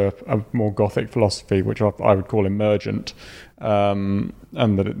 relate to a more Gothic philosophy, which I would call emergent, and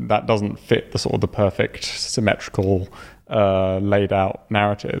that doesn't fit the sort of the perfect, symmetrical, laid out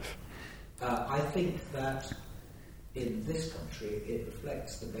narrative. I think that in this country it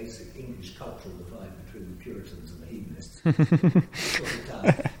reflects the basic English cultural divide between the Puritans and the hedonists.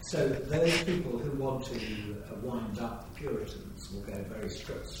 So those people who want to wind up the Puritans will go very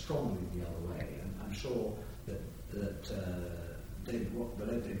strongly the other way, and I'm sure that David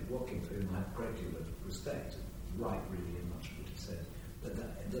Watkin, for whom I have a great deal of respect, right really in much of what he said,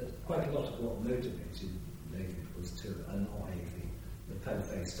 that quite a lot of what motivated David was to annoy the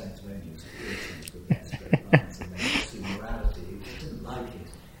po-faced sanctimonious Puritans with their straight lines and their see morality. He just didn't like it.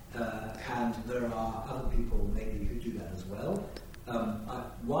 And there are other people maybe who do that as well.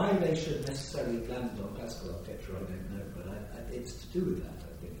 Why they should necessarily have landed on classical architecture, I don't know, but it's to do with that,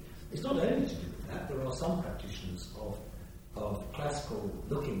 I think. It's not only to do with that. There are some practitioners of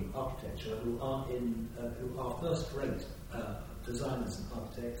classical-looking architecture who are first-rate designers and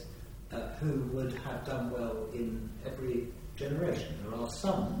architects who would have done well in every generation. There are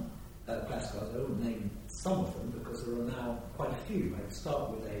some classical, I will name some of them because there are now quite a few. I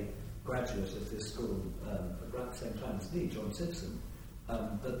start with a graduate of this school around the same time as me, John Simpson.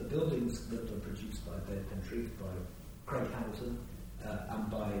 But the buildings that are produced by Baird Pentreth, by Craig Hamilton, and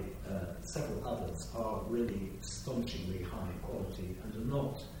by several others are really astonishingly high quality and are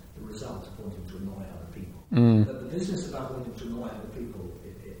not the result of wanting to annoy other people. But the business about wanting to annoy other people,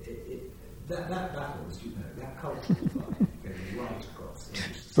 that battle, as you know, that cultural divide goes right across.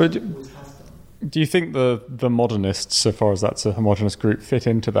 But always has done. Do you think the modernists, so far as that's a homogenous group, fit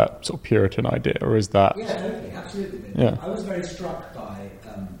into that sort of Puritan idea, or is that? Yeah, totally, absolutely. Yeah. I was very struck by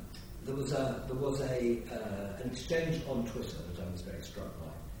there was an exchange on Twitter that I was very struck by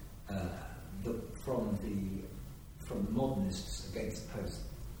from the modernists against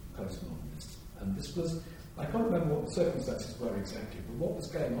postmodernists, and this was, I can't remember what the circumstances were exactly, but what was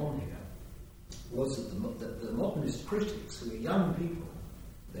going on here was that the modernist critics, who were young people,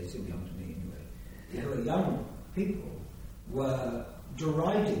 they seem young to me anyway, who were young people, were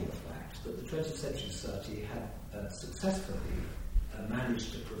deriding the fact that the 20th Century Society had successfully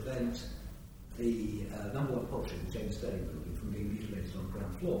managed to prevent the number one portrait of James Sterling building from being mutilated on the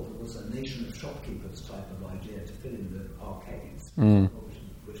ground floor. There was a nation of shopkeepers type of idea to fill in the arcades,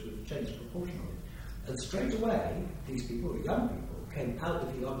 which would have changed the proportion of it. And straight away, these people, young people, came out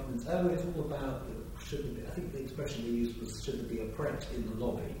with the argument, it's all about, I think the expression they used was, should there be a Pret in the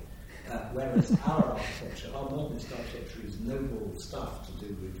lobby? Whereas our architecture, our modernist architecture, is noble stuff to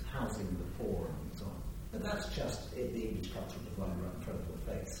do with housing the poor and so on. But that's just the English cultural divide right in front of your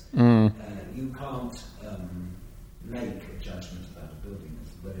face. You can't make a judgment about a building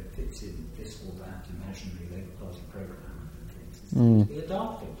whether it fits in this or that imaginary Labour Party programme and things. It's usually a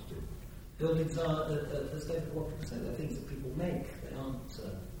dark thing to do. Buildings are, as David Watkin said, they're things that people make. They aren't,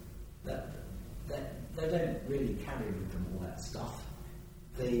 they don't really carry with them all that stuff.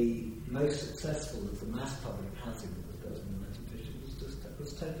 The most successful of the mass public housing that was built in the 1950s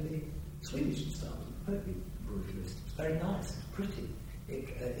was totally Swedish in style. It was totally brutalist. It was very nice. It was pretty.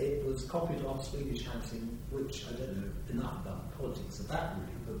 It was copied off Swedish housing, which I don't know enough about the politics of that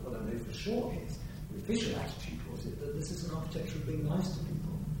really, but what I know for sure is the official attitude was that this is an architecture of being nice to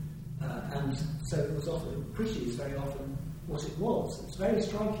people. And so it was often, pretty is very often what it was. It's very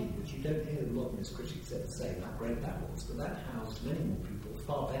striking that you don't hear the modernist critics ever say how great that was, but that housed many more people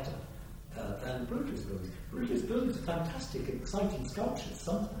far better than Brutalist buildings. Brutalist buildings are fantastic and exciting sculptures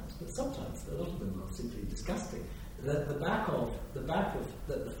sometimes, but sometimes a lot of them are simply disgusting. The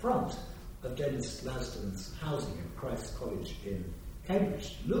front of Dennis Laston's housing at Christ's College in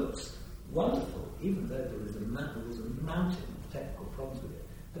Cambridge looks wonderful, even though there was a mountain of technical problems with it.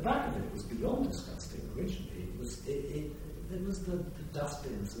 The back of it was beyond disgusting originally. It was the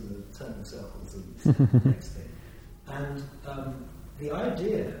dustbins and the turning circles and the next thing. And the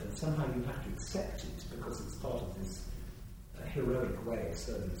idea that somehow you have to accept it because it's part of this heroic way of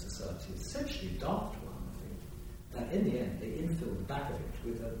serving society is essentially a daft one, I think. That in the end they infill the back of it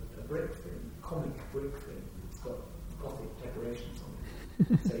with a brick thing, a comic brick thing. It's got Gothic decorations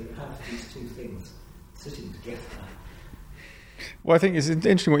on it. So you have these two things sitting together. Well, I think it's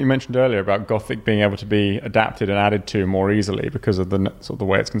interesting what you mentioned earlier about Gothic being able to be adapted and added to more easily because of the sort of the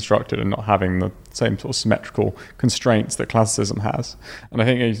way it's constructed and not having the same sort of symmetrical constraints that classicism has. And I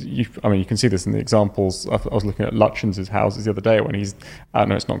think you can see this in the examples. I was looking at Lutyens' houses the other day when he's,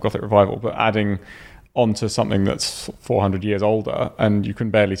 no, it's not Gothic revival, but adding onto something that's 400 years older, and you can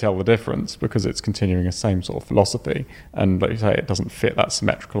barely tell the difference because it's continuing the same sort of philosophy. And like you say, it doesn't fit that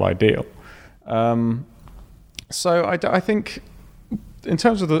symmetrical ideal. So I think, in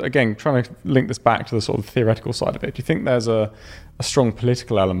terms of again, trying to link this back to the sort of theoretical side of it, do you think there's a strong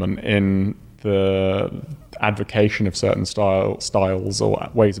political element in the advocation of certain styles or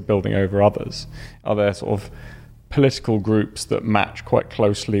ways of building over others? Are there sort of political groups that match quite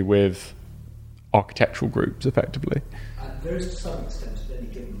closely with architectural groups, effectively? There is, to some extent, at any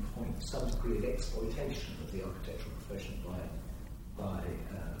given point, some degree of exploitation of the architectural profession by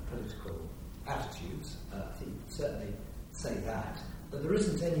political attitudes. I think you can certainly say that. But there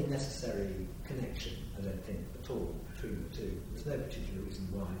isn't any necessary connection, I don't think, at all between the two. There's no particular reason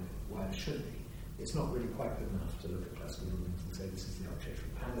why there should be. It's not really quite good enough to look at classical buildings and say this is the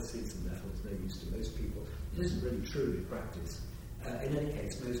architectural palaces and therefore it's no use to most people. It isn't really true in practice. In any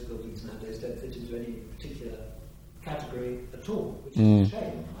case, most buildings nowadays don't fit into any particular category at all, which is a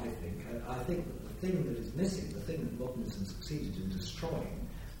shame, I think. I think that the thing that is missing, the thing that modernism succeeded in destroying,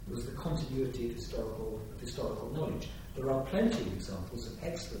 was the continuity of historical knowledge. There are plenty of examples of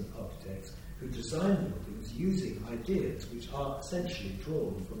excellent architects who design buildings using ideas which are essentially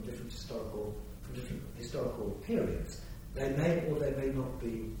drawn from different historical periods. They may or they may not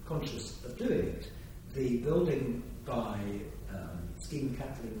be conscious of doing it. The building by Scheme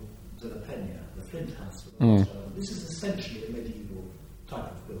Kathleen de la Peña, the Flint House for the Rothschild, this is essentially a medieval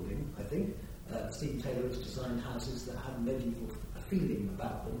type of building, I think. Stephen Taylor has designed houses that have medieval feeling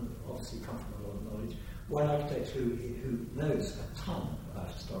about them, obviously come from a lot of knowledge. One architect who knows a ton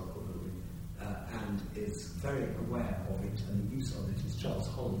about historical building and is very aware of it and the use of it is Charles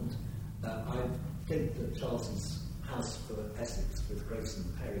Holland. I think that Charles's house for Essex with Grayson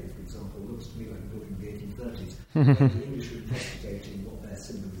Perry, for example, looks to me like a building in the 1830s. The English are investigating what their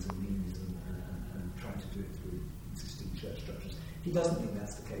symbolism means and trying to do it through existing church structures. He doesn't think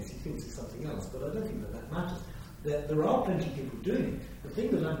that's the case. He thinks it's something else, but I don't think that matters. There are plenty of people doing it. The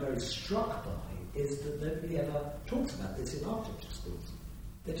thing that I'm very struck by is that nobody ever talks about this in architecture schools.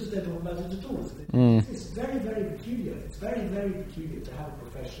 They just don't talk about it at all. It's very, very peculiar. It's very, very peculiar to have a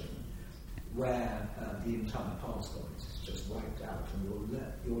profession where the entire past of it is just wiped out and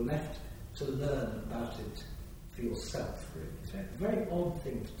you're left to learn about it for yourself, really. It's a very odd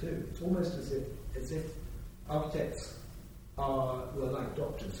thing to do. It's almost as if architects were like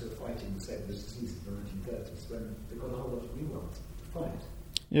doctors who are fighting the same diseases in the 1930s when they've got a whole lot of new ones to fight.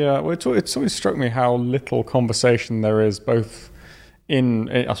 Yeah, well, it's always struck me how little conversation there is, both in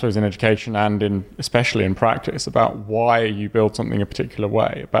education and especially in practice, about why you build something a particular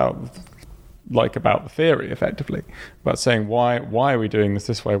way, about like about the theory, effectively, about saying why are we doing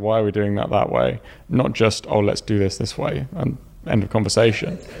this way, why are we doing that way, not just, oh, let's do this way, and end of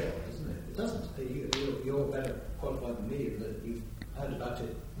conversation. It doesn't. You're better qualified than me that you've heard about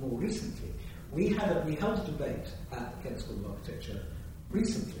it more recently. We held a debate at the Kent School of Architecture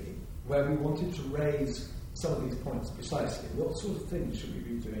recently where we wanted to raise some of these points precisely. What sort of things should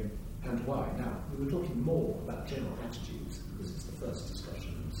we be doing and why? Now, we were talking more about general attitudes because it's the first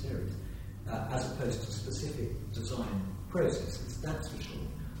discussion in the series, as opposed to specific design processes, that's for sure.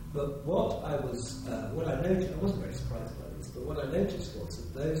 But what I noticed, I wasn't very surprised by this, but what I noticed was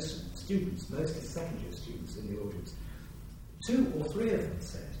that those students, mostly second-year students in the audience, 2 or 3 of them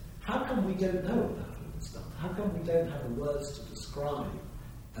said, how come we don't know about all this stuff? How come we don't have the words to describe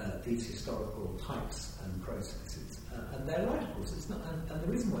these historical types and processes? And they're right, of course. It's not, and the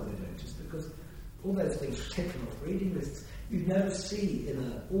reason why they don't is because all those things are taken off reading lists. You never see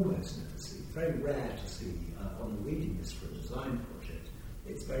almost never see, very rare to see on a reading list for a design project.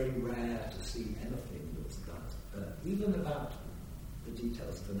 It's very rare to see anything that's about, even about the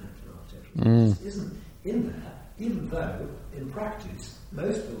details of vernacular architecture. It just isn't in there, even though in practice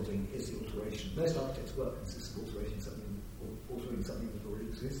most building is the alteration. Most architects' work consists of altering something that already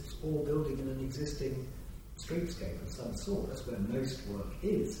exists, or building in an existing streetscape of some sort. That's where most work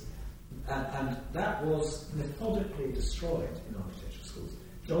is. And that was methodically destroyed in architecture schools.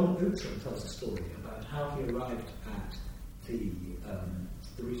 John Outram tells a story about how he arrived at the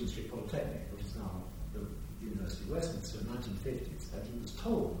Regent Street Polytechnic, which is now the University of Westminster, in the 1950s, and he was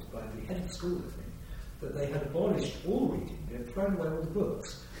told by the head of the school, I think, that they had abolished all reading, they had thrown away all the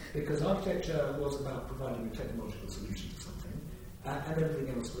books, because architecture was about providing a technological solution to something, and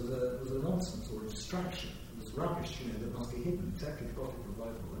everything else was a nonsense or a distraction. It was rubbish, that must be hidden, exactly the Gothic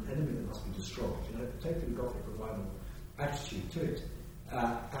Revival, an enemy that must be destroyed, totally Gothic Revival attitude to it.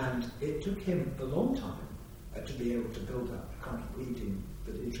 And it took him a long time to be able to build up a kind of reading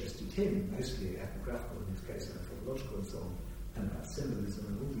that interested him, mostly ethnographical in his case, anthropological and so on, and about symbolism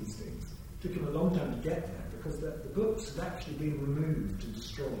and all these things. It took him a long time to get there because the books had actually been removed and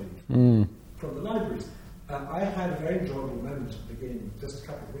destroyed from the libraries. I had a very enjoyable moment at the beginning, just a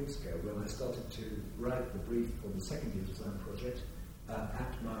couple of weeks ago, when I started to write the brief for the second year design project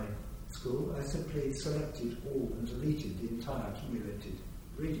at my school. I simply selected all and deleted the entire accumulated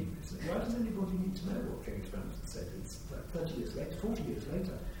reading list. Why does anybody need to know what James Ramsden said? It's like 30 years later, 40 years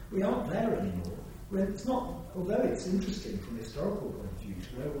later. We aren't there anymore. Well, it's not, although it's interesting from a historical point of view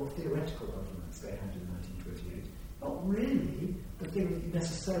to know what theoretical arguments they had in 1928, not really the thing that you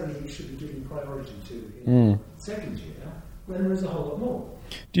necessarily should be giving priority to in second year, when there is a whole lot more.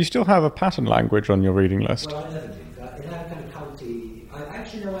 Do you still have a pattern language on your reading list? Well, I never did. It had kind of culty.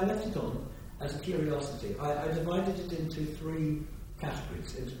 I left it on as a curiosity. I divided it into 3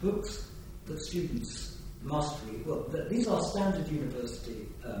 categories. Into books that students must read. Well, these are standard university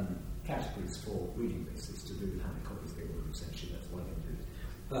categories for reading lists. It's to do with how many copies they order, essentially. That's why they do it.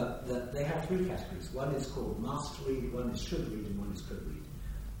 But they have 3 categories. One is called must read, one is should read, and one is could read.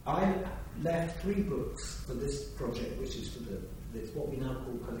 I left 3 books for this project, which is for it's what we now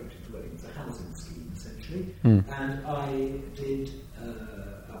call collective dwellings, a housing scheme, essentially. And I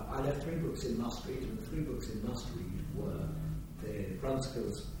left 3 books in must read, and the 3 books in must read were the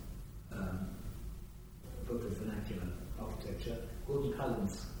Brunskill's book of vernacular architecture, Gordon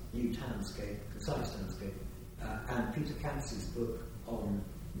Cullen's New Townscape, Concise Townscape, and Peter Katz's book on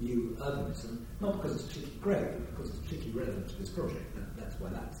New Urbanism, not because it's particularly great, but because it's particularly relevant to this project. That's why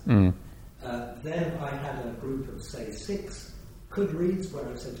that's there. Then I had a group of, say, 6 could reads, where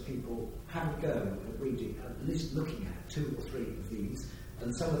I said to people, have a go at reading, at least looking at 2 or 3 of these,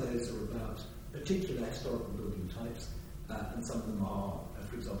 and some of those are about particular historical building types, and some of them are,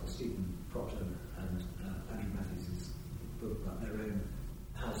 for example, Stephen Proctor and Andrew Matthews' book about their own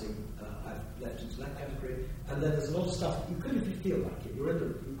housing. I've left into that category. And then there's a lot of stuff you could, if you feel like it.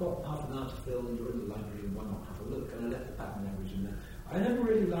 You've got half an hour to fill, and you're in the library, and why not have a look? And I left the pattern language in there. I never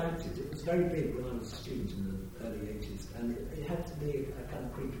really liked it. It was very big when I was a student in the early 80s, and it had to be a kind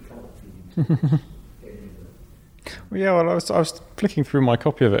of creepy cult feeling. Well, I was flicking through my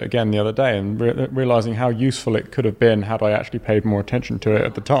copy of it again the other day and realising how useful it could have been had I actually paid more attention to it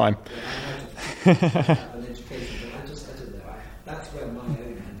at the time. An education, but I don't know. That's where my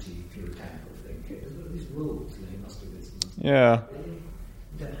own anti-puritanical thing came. There's these rules, you must do this. Yeah. You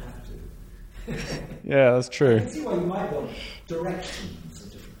don't have to. Yeah, that's true. I can see why you might want directions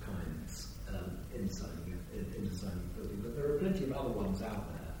of different kinds in designing a building, but there are plenty of other ones out there.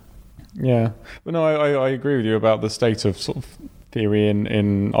 Yeah, but no, I agree with you about the state of sort of theory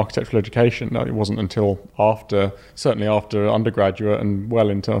in architectural education. It wasn't until certainly after undergraduate and well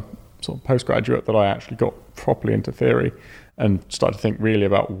into sort of postgraduate that I actually got properly into theory and started to think really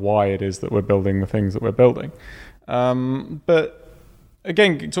about why it is that we're building the things that we're building. But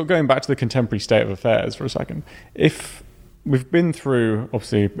again, sort of going back to the contemporary state of affairs for a second, if we've been through,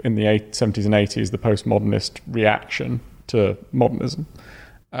 obviously, in the 70s and 80s, the postmodernist reaction to modernism,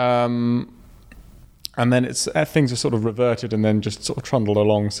 and then things are sort of reverted and then just sort of trundled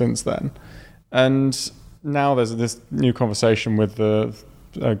along since then. And now there's this new conversation with the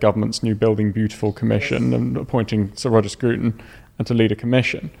government's new Building Beautiful Commission and appointing Sir Roger Scruton and to lead a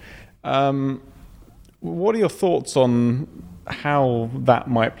commission. What are your thoughts on how that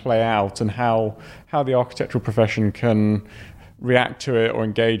might play out and how the architectural profession can react to it or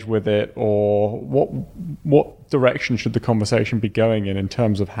engage with it, or what direction should the conversation be going in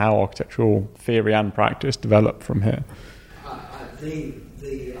terms of how architectural theory and practice develop from here? The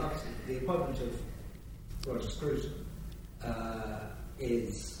appointment of Roger Scruton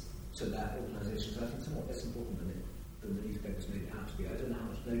is to that organisation, I think, somewhat less important than the newspapers made it out to be. I don't know how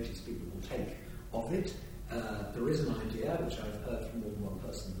much notice people will take of it. There is an idea, which I've heard from more than one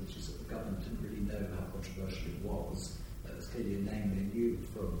person, which is that the government didn't really know how controversial it was. It's clearly a name they knew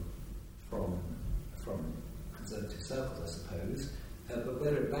from conservative circles, I suppose. But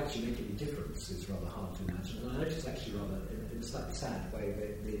whether it would actually make any difference is rather hard to imagine. And I noticed actually rather in a slightly sad way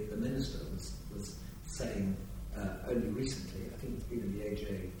the minister was saying only recently, I think it's been in the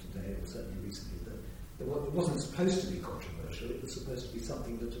AJ today, or certainly recently, that it wasn't supposed to be controversial. It was supposed to be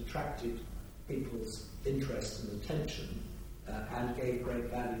something that attracted people's interest and attention and gave great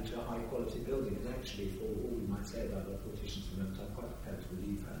value to a high-quality building. And actually, for all we might say about our politicians at the moment, I'm quite prepared to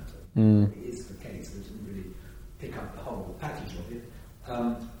believe that. It is the case that it didn't really pick up the whole package of it.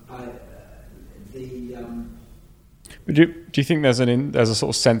 But do you think there's a sort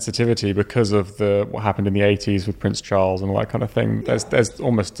of sensitivity because of what happened in the 80s with Prince Charles and all that kind of thing? Yeah. There's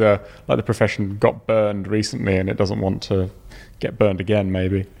almost like the profession got burned recently and it doesn't want to get burned again,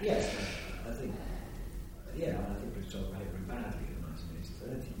 maybe. Yes, I think Prince Charles behaved very badly in the 1980s. I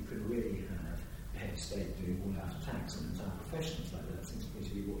don't think you could really have a head of state doing all-out attacks on entire professions like that. It seems to me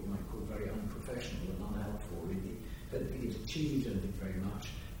to be what you might call very unprofessional and unhelpful, really. I don't think it achieved anything very much.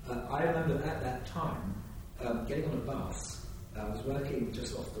 I remember at that time getting on a bus. I was working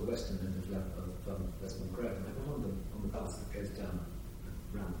just off the western end of Westbourne Grove, and I got on the bus that goes down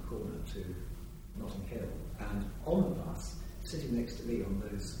around the corner to Notting Hill. And on the bus, sitting next to me on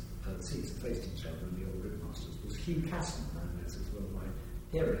those seats that faced each other in the old Ringmasters, was Hugh Casson, as one of my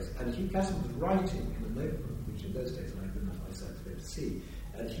heroes. And Hugh Casson was writing in a notebook, which in those days I had enough eyesight to be able to see.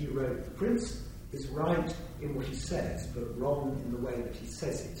 And he wrote, "The Prince is right in what he says, but wrong in the way that he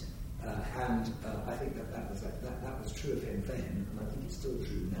says it." I think that was true of him then, and I think it's still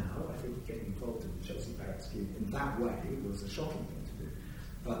true now. I think getting involved in the Chelsea Barracks scheme in that way was a shocking thing to do.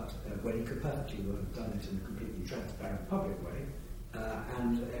 But when he could perfectly well have done it in a completely transparent, public way,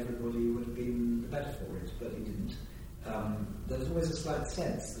 and everybody would have been the better for it, but he didn't. There's always a slight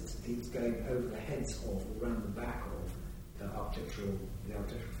sense that he's going over the heads of, or around the back of, the architectural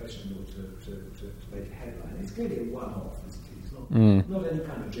profession in order to make a headline. It's clearly a one-off, isn't it? It's not any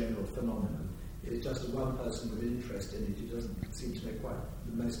kind of general phenomenon. It's just a one person with an interest in it who doesn't seem to know quite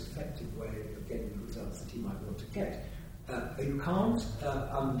the most effective way of getting the results that he might want to get. You can't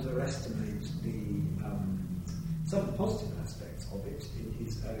underestimate some of the positive aspects of it in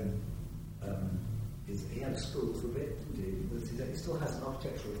his own. He had a school for a bit, didn't he? He still has an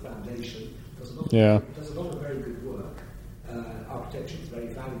architectural foundation. Does a lot of very good work. Architecture is very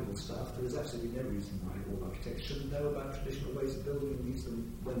valuable stuff. There is absolutely no reason why all architects shouldn't know about traditional ways of building and use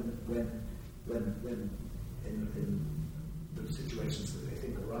them when in the situations that they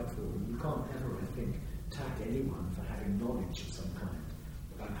think are right for them. You can't ever, I think, attack anyone for having knowledge of some kind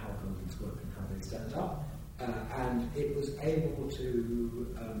about how buildings work and how they stand up. And it was able to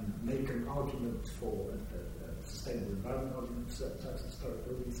make an argument for a sustainable environment argument for certain types of historic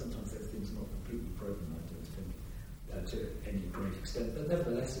buildings. Sometimes those things are not completely proven, I don't think, to any great extent. But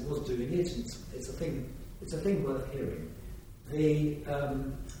nevertheless, it was doing it. It's a thing worth hearing.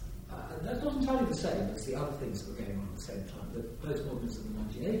 That's not entirely the same as the other things that were going on at the same time. The postmodernism in the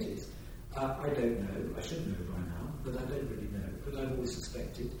 1980s, I don't know. I should know by now, but I don't really know. But I've always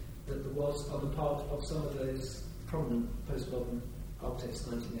suspected that there was, on the part of some of those prominent postmodern architects in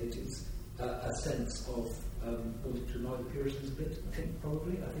the 1980s, a sense of wanting to annoy the Puritans a bit. I think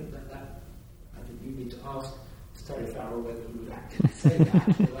probably. I think you need to ask Terry Farrell whether he would actually say that.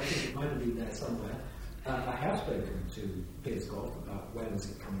 But I think it might have been there somewhere. I have spoken to Piers Goff about where was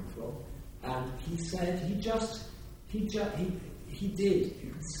it coming from, and he said he did.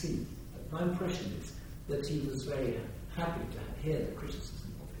 You can see. My impression is that he was very happy to hear the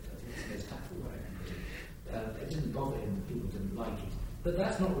criticism of it. I It's the most tactful way I can put it. It didn't bother him that people didn't like it. But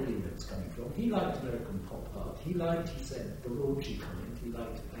that's not really where it's coming from. He liked American pop art. He said, the raunchy kind. He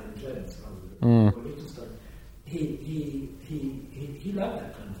liked Alan Jones rather than Littlestones. He loved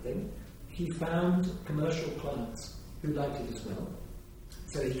that kind of thing. He found commercial clients who liked it as well.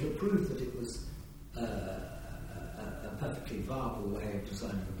 So he could prove that it was a perfectly viable way of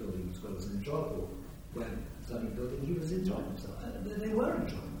designing a building as well as an enjoyable way of designing a building. He was enjoying himself. They were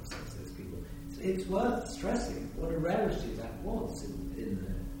enjoying themselves, those people. It's worth stressing what a rarity that was in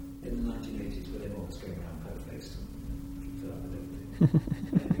the 1980s, where everyone was going around po-faced and fill up with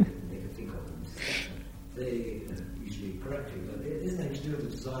everything. They could think of them. They usually correctly, but it isn't anything to do with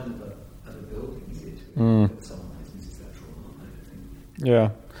the design of a building, is it? Someone has Mrs. Thatcher or not, I don't think. Yeah.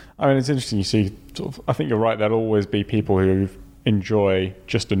 I mean, it's interesting. You see, sort of, I think you're right. There'll always be people who enjoy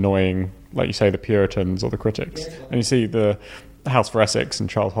just annoying, like you say, the Puritans or the critics. Yeah, and you see the House for Essex and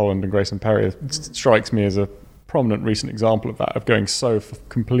Charles Holland and Grayson Perry strikes me as a prominent recent example of that, of going so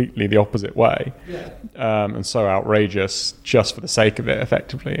completely the opposite way, and so outrageous just for the sake of it,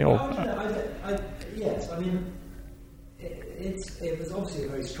 effectively. Yes, I mean, it was obviously a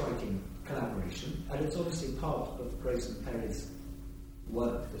very striking collaboration, and it's obviously part of Grayson Perry's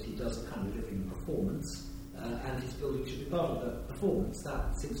work that he does a kind of living performance, and his building should be part of that performance.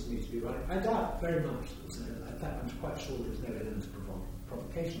 That seems to me to be right. I doubt very much. In fact, I'm quite sure there's no element of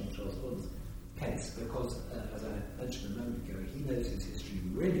provocation on Charles Holland's case, because, as I mentioned a moment ago, he knows his history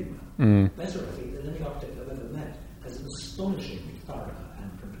really well. Better, I think, than any architect I've ever met. Has an astonishingly thorough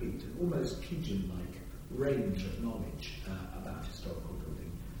and complete, and almost Pigeon-like range of knowledge about historical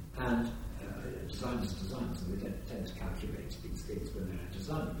building. And designers are designers, and they don't tend to calculate these things when they're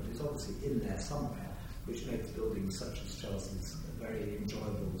designing, but it's obviously in there somewhere, which makes buildings such as Chelsea's very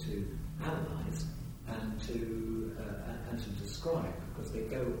enjoyable to analyse and to describe, because they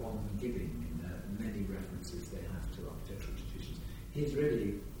go on giving many references they have to architectural traditions. He's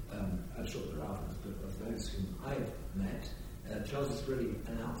really, I'm sure there are others, but of those whom I've met, Charles is really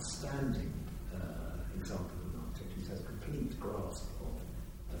an outstanding example of an architect who has a complete grasp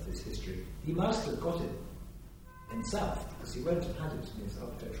of this history. He must have got it himself, because he won't have had it in his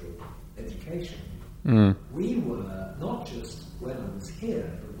architectural education. We were, not just when I was here,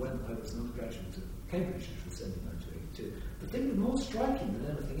 but when I was an undergraduate at Cambridge, which was in 1982, the thing that's more striking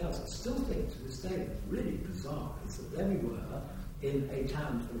than anything else, I still think to this day it's really bizarre, is that there we were in a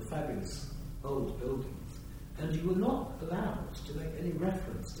town full of fabulous old buildings, and you were not allowed to make any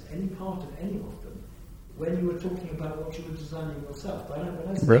reference to any part of any of them when you were talking about what you were designing yourself. But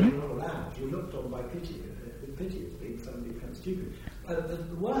when I said you were not allowed, you looked on by pity, with pity as being somebody kind of stupid.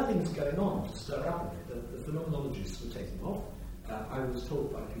 There were things going on to stir up a bit. The phenomenologists were taking off. I was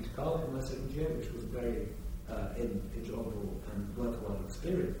taught by Peter Carl in my second year, which was a very enjoyable and worthwhile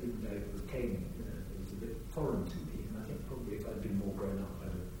experience, even though it was a bit foreign to me, and I think probably if I'd been more grown up,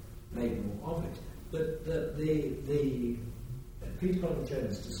 I'd have made more of it. But the Peter Carl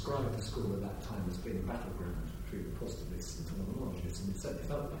Jones described the school at that time as being a battleground between the positivists and phenomenologists, and it certainly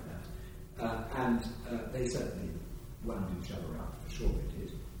felt like that. And they certainly wound each other up, for sure they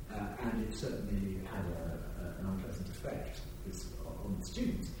did, and it certainly had an unpleasant effect on the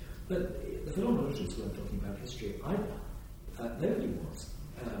students. But the phenomenologists weren't talking about history either. Nobody was.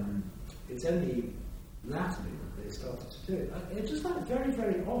 It's only latterly that they started to do it. It just felt very,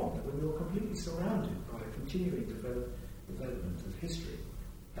 very odd when we were completely surrounded by a continuing development of history,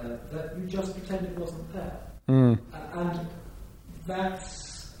 that you just pretend it wasn't there. And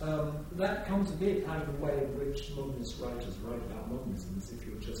that comes a bit out of the way in which modernist writers write about modernism, as if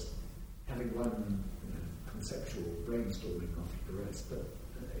you're just having one conceptual brainstorming after the rest. But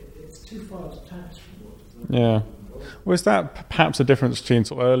it's too far detached from what is Yeah. Was that perhaps a difference between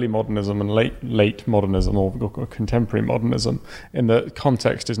sort of early modernism and late modernism or contemporary modernism, in that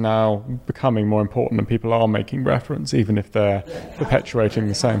context is now becoming more important and people are making reference, even if they're perpetuating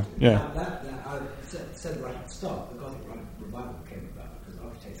the same? Yeah. I said right at the start, the Gothic revival came about because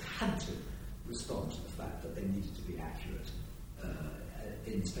architects had to respond to the fact that they needed to be accurate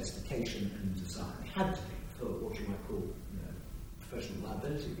in specification and design. They had to be, for what you might call professional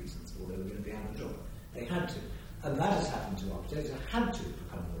liability reasons, or they were going to be out of job. They had to. And that has happened to architects. They had to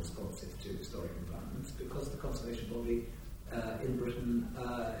become more responsive to historic environments because the conservation body in Britain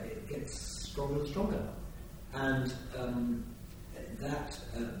gets stronger and stronger. And that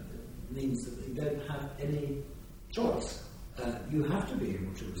means that you don't have any choice. You have to be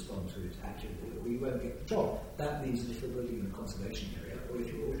able to respond to it accurately, or you won't get the job. That means that if you're building in a conservation area, or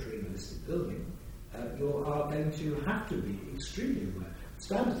if you're altering a listed building, you are going to have to be extremely aware.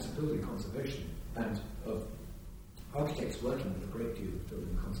 Standards of building conservation and of architects working with a great deal of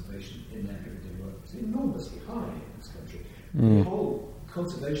building conservation in their everyday work is enormously high in this country. The whole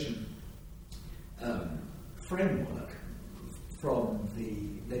conservation framework, from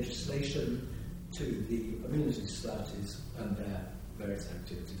the legislation to the amenity societies and their various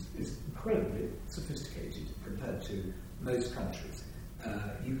activities, is incredibly sophisticated compared to most countries.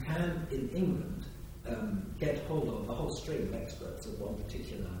 You can, in England, get hold of a whole string of experts of one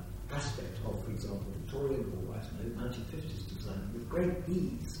particular aspect of, for example, Victorian or, 1950s design with great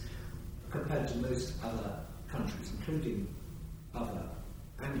ease compared to most other countries, including other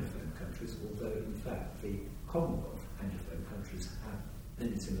Anglophone countries, although in fact the Commonwealth Anglophone countries have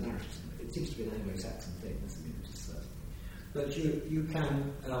many similarities. It seems to be an Anglo-Saxon thing, this amenity society. But you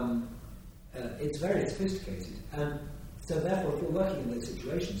can, it's very sophisticated, and so therefore if you're working in those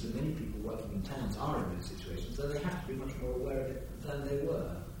situations, and many people working in towns are in those situations, then they have to be much more aware of it than they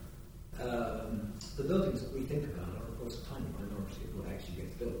were. The buildings that we think about are, of course, a tiny minority of what actually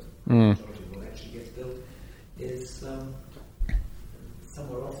gets built. The majority of what actually gets built is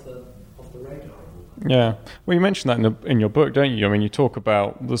somewhere off the radar. Yeah. Well, you mentioned that in your book, don't you? I mean, you talk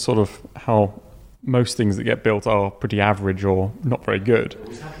about the sort of how most things that get built are pretty average or not very good.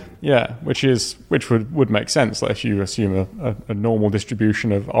 Yeah, which would make sense. Like if you assume a normal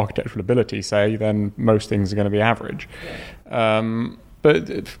distribution of architectural ability, say, then most things are going to be average. Yeah.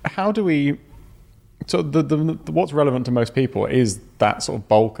 But how do we? So the what's relevant to most people is that sort of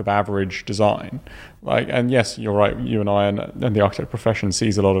bulk of average design. Like, and yes, you're right. You and I and the architect profession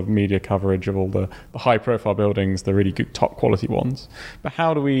sees a lot of media coverage of all the high-profile buildings, the really good top quality ones. But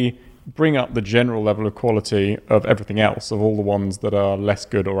how do we bring up the general level of quality of everything else, of all the ones that are less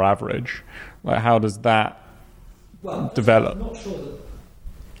good or average? Like, how does that develop? I'm not sure that.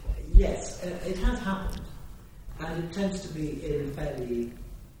 Yes, it has happened, and it tends to be in fairly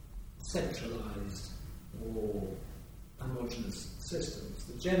centralised or homogeneous systems.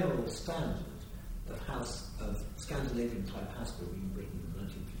 The general standard of Scandinavian type house building in Britain in the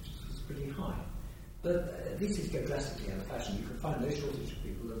 1950s was pretty high. But these things go drastically out of fashion. You can find no shortage of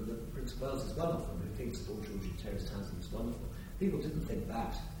people, and the Prince of Wales is one of them, who thinks Lord George Terrace housing is wonderful. People didn't think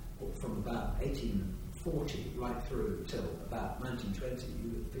that from about 1840 right through till about 1920. You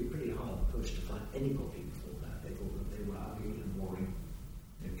would be pretty hard pushed to find anybody before that. They thought that they were ugly and boring.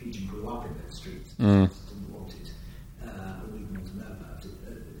 Pidgin grew up in those streets, didn't want it, or even want to know about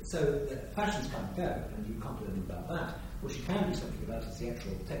it. So fashions come and go, and you can't do anything about that. What you can do something about is the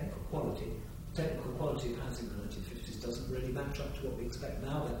actual technical quality. The technical quality of housing in the 1950s doesn't really match up to what we expect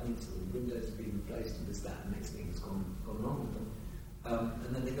now. That means that the windows have been replaced and this, that, and the next thing has gone wrong with them.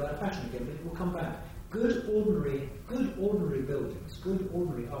 And then they go out of fashion again, but it will come back. Good ordinary buildings, good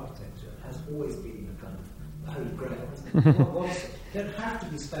ordinary architecture has always been a kind of holy grail, isn't it? Don't have to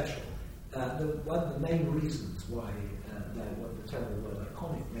be special. One of the main reasons why the terrible word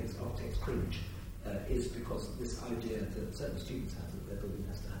iconic makes architects cringe is because of this idea that certain students have that their building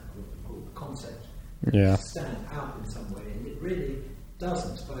has to have what we call the concept. Stand out in some way, and it really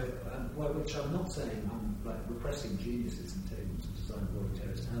doesn't. Which I'm not saying I'm like repressing geniuses and telling them to design Royal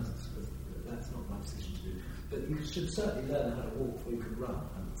Terraced houses, because that's not my decision to do. But you should certainly learn how to walk before you can run,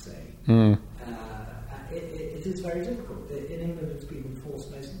 I would say. It is very difficult. In England, it's been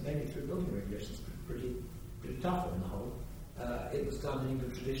enforced mainly through building regulations, pretty tough on the whole. It was done in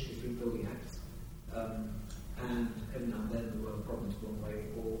England traditionally through building acts, and every now and then there were problems one way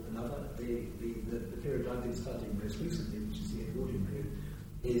or another. The period I've been studying most recently, which is the Edwardian period,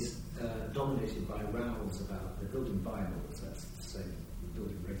 is dominated by rows about the building bylaws, that's to say the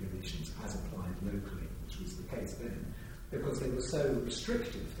building regulations as applied locally, which was the case then, because they were so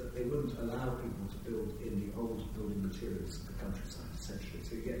restrictive that they wouldn't allow people to build in the old building materials of the countryside, essentially.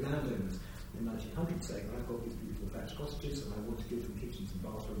 So you get landowners in 1900 saying, I've got these beautiful thatched cottages and I want to give them kitchens and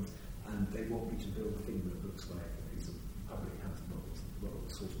bathrooms, and they want me to build a thing that looks like a piece of public housing, well,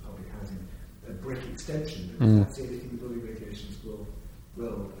 sort of public housing, a brick extension, because that's the only thing the building regulations will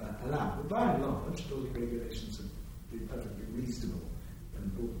allow. But by and large, building regulations have been perfectly reasonable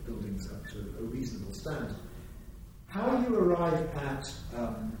and brought buildings up to a reasonable standard. How you arrive at,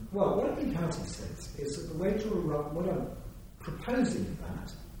 what I think Houghton says is that the way to arrive, what I'm proposing in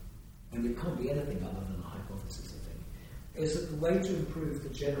that, and it can't be anything other than a hypothesis, I think, is that the way to improve the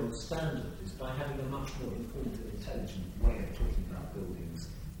general standard is by having a much more informed and intelligent way of talking about buildings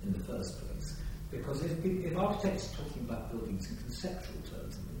in the first place. Because if architects are talking about buildings in conceptual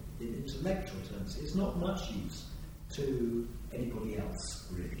terms, in intellectual terms, it's not much use to anybody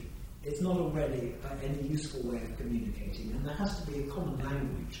else, really. It's not already any useful way of communicating, and there has to be a common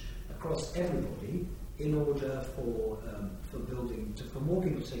language across everybody in order for more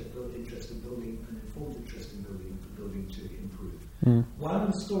people to take interest in building, an informed interest in building, and for building to improve.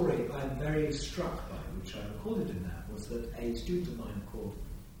 One story I'm very struck by, which I recorded in that, was that a student of mine called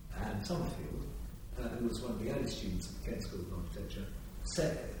Anne Summerfield, who was one of the early students at the Kent School of Architecture,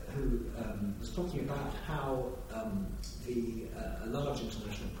 who was talking about how a large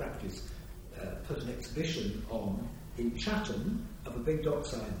international practice put an exhibition on in Chatham of a big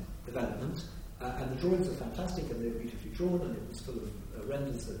dockside development, and the drawings are fantastic and they were beautifully drawn, and it was full of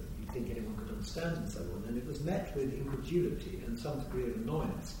renders that you'd think anyone could understand and so on, and it was met with incredulity and some degree of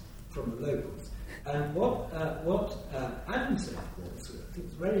annoyance from the locals. And what Adam said was, I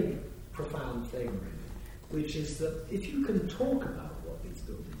think, a very profound thing, really, which is that if you can talk about what these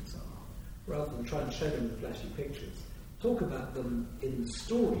buildings are, rather than trying to show them in flashy pictures, talk about them in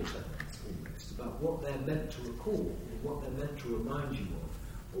storytellings almost, about what they're meant to recall, or what they're meant to remind you of,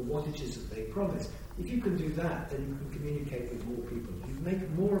 or what it is that they promise. If you can do that, then you can communicate with more people. If you make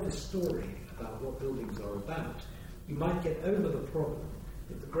more of a story about what buildings are about, you might get over the problem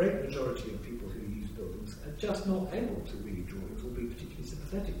that the great majority of people who use buildings are just not able to read drawings or be particularly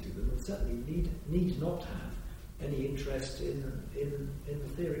sympathetic to them, and certainly need not have any interest in the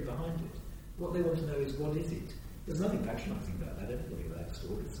theory behind it. What they want to know is, what is it? There's nothing patronising about that. Everybody likes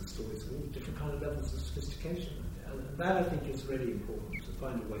stories. The stories of all different kind of levels of sophistication. And that, I think, is really important, to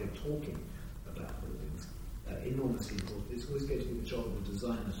find a way of talking about buildings. Enormously important. It's always going to be the job of the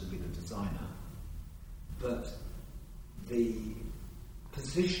designer to be the designer. But the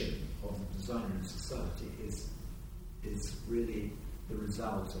position of the designer in society is really the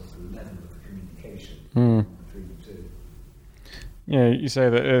result of the level of communication between the two. Yeah, you say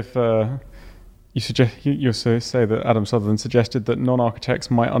that if you also say that Adam Sutherland suggested that non-architects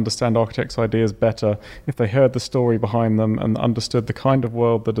might understand architects' ideas better if they heard the story behind them and understood the kind of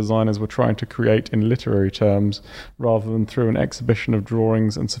world the designers were trying to create in literary terms, rather than through an exhibition of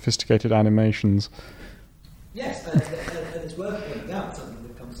drawings and sophisticated animations. Yes, and it's worth pointing out something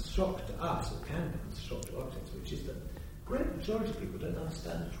that comes as a shock to us, or can come as a shock to architects, which is that a great majority of people don't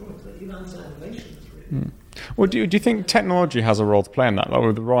understand the drawings. They don't even understand animations, really. Well, do you think technology has a role to play in that, like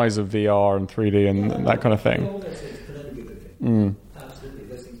with the rise of VR and 3D and that kind of thing? All those things can only be a good thing. Absolutely,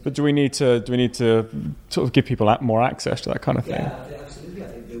 those things. But do we need to sort of give people more access to that kind of thing? Yeah, absolutely. I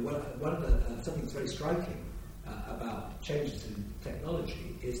think one of the something that's very striking about changes in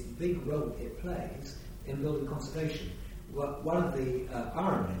technology is the big role it plays in building conservation. One of the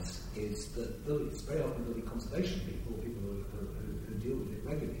ironies is that it's very often building conservation people who deal with it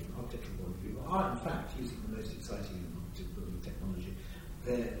regularly from an architectural point of view, are in fact using the most exciting and innovative building technology.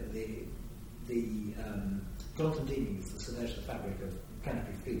 Jonathan Deeming is the Surveyor of Fabric of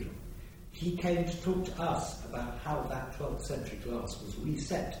Canterbury Cathedral. He came to talk to us about how that 12th century glass was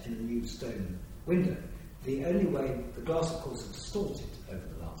reset in a new stone window. The only way, the glass of course had distorted over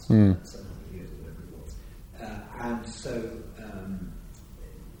the last 700 years or whatever it was. And so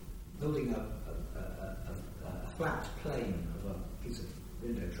building a flat plane of a piece of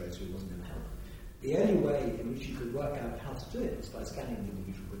window tracery wasn't going to help. The only way in which you could work out how to do it was by scanning the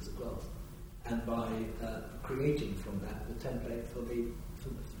individual bits of glass and by creating from that the template for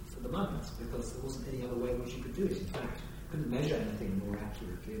the magnets, because there wasn't any other way in which you could do it. In fact, you couldn't measure anything more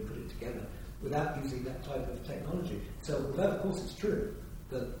accurately and put it together without using that type of technology. So although of course it's true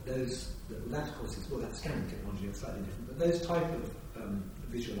that that scanning technology is slightly different, but those type of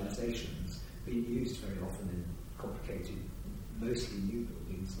visualizations being used very often in complicated, mostly new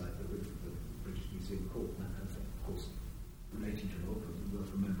buildings like the roof of the British Museum Court, and of course relating to law, but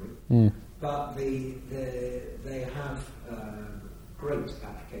worth remembering. But they have great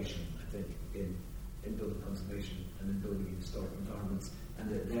application, I think, in building conservation and in building in historic environments,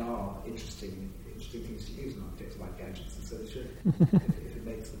 and they are interesting things to use. And architects like gadgets, and so they should. if it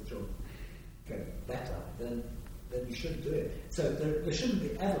makes the job go better, then you should do it. So there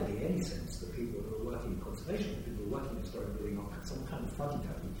shouldn't ever be any sense that people who are working in conservation, people who are working in historic building, are some kind of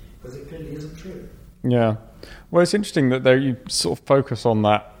fuddy-duddy, because it clearly isn't true. Yeah. Well, it's interesting that you sort of focus on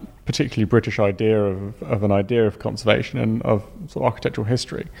that particularly British idea of an idea of conservation and of sort of architectural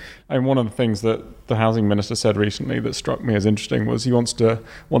history. And one of the things that the housing minister said recently that struck me as interesting was he wants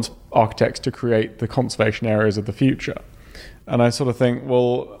architects to create the conservation areas of the future. And I sort of think,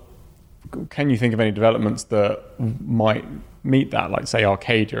 well, can you think of any developments that might meet that, like say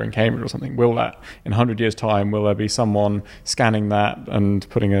Arcadia in Cambridge or something? Will that, in 100 years' time, will there be someone scanning that and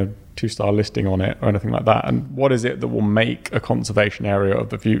putting a 2-star listing on it or anything like that? And what is it that will make a conservation area of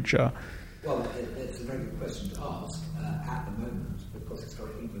the future? Well, it's a very good question to ask at the moment, because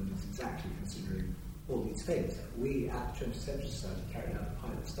Historic England is exactly considering all these things. We at the 20th Century Society carried out a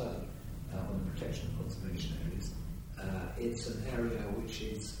pilot study it's an area which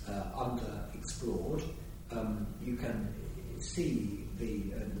is underexplored. You can see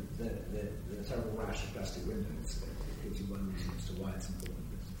the terrible rash of plastic windows. It gives you one reason as to why it's important.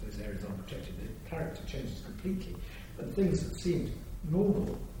 Those areas aren't protected. The character changes completely. And things that seemed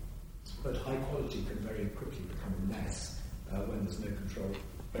normal but high quality can very quickly become a mess when there's no control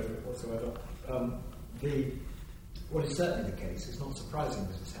over it whatsoever. What is certainly the case, it's not surprising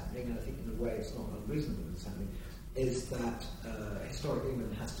that it's happening, and I think in a way it's not unreasonable that it's happening, is that historic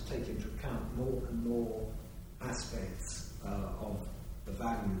England has to take into account more and more aspects of the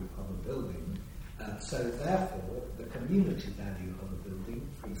value of a building. So therefore, the community value of a building,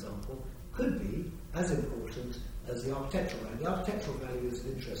 for example, could be as important as the architectural value. The architectural value is of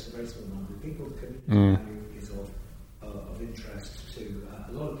interest to a very small number of people. The community value is of interest to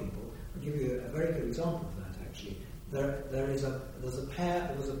a lot of people. I'll give you a very good example of that, actually. There was a pair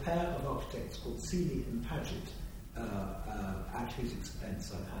of architects called Seeley and Paget, at whose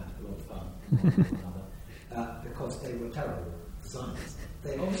expense I've had a lot of fun one way or another, because they were terrible designers.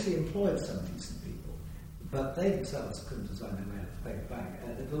 They obviously employed some decent people, but they themselves couldn't design their way out of the paper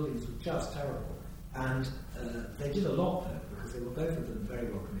bag. The buildings were just terrible, and they did a lot though, because they were both of them very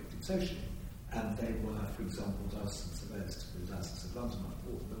well connected socially. And they were, for example, Dowson Surveyors to the Diocese of London,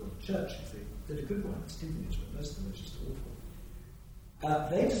 the Lord Churches. They did a good one at Stevenage, but most of them were just awful.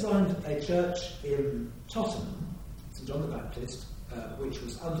 They designed a church in Tottenham, St John the Baptist, which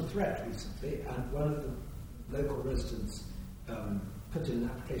was under threat recently, and one of the local residents put in an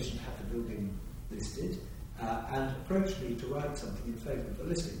application to have the building listed and approached me to write something in favour of the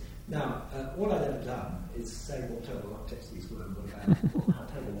listing. Now, all I'd ever done is say what terrible architects these were and how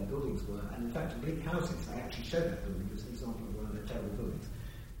terrible their buildings were, and in fact, in Bleak Houses, I actually showed that building as an example of one of their terrible buildings.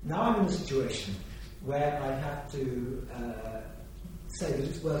 Now I'm in a situation where I have to say that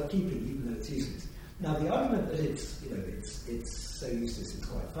it's worth keeping, even though it's useless. Now, the argument that it's so useless it's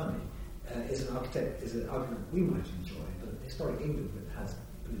quite funny is an argument we might enjoy, but historic England that has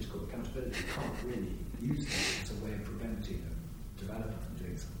political accountability can't really use it as a way of preventing a developer from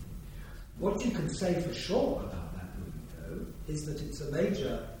doing something. What you can say for sure about that building, though, is that it's a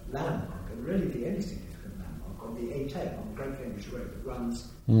major landmark, and really the only significant landmark, on the A10, on the Great Cambridge Road that runs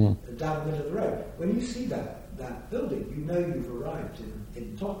down the middle of the road. When you see that building, you know you've arrived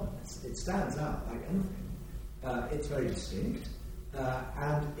in Tottenham. It stands out like anything. It's very distinct,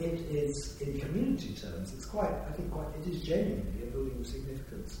 and it is, in community terms, it is genuinely a building of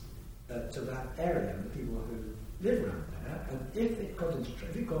significance to that area and the people who live around there. And if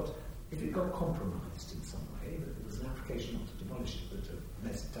it got compromised in some way, that there was an application not to demolish it but to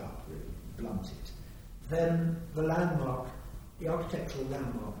mess it up, really blunt it, then the architectural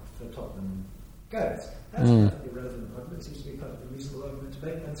landmark for Tottenham goes. That's a perfectly relevant argument. It seems to be a perfectly reasonable argument to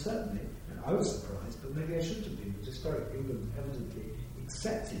make, and certainly, and I was surprised, but maybe I shouldn't have been, because historic England evidently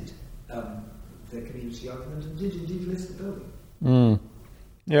accepted the community argument and did indeed list the building.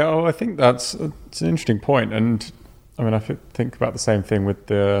 Yeah, I think it's an interesting point, and I mean, I think about the same thing with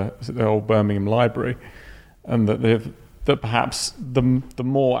the old Birmingham Library, and that perhaps the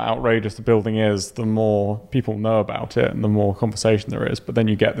more outrageous the building is, the more people know about it and the more conversation there is. But then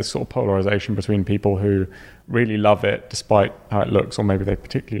you get this sort of polarization between people who really love it despite how it looks, or maybe they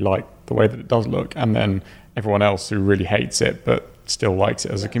particularly like the way that it does look, and then everyone else who really hates it but still likes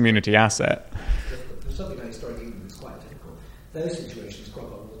it as a community asset. There's something like historic England that's quite typical. Those situations crop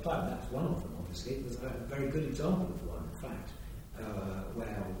up all the time. That's one of them, obviously. It was a very good example of one, in fact, where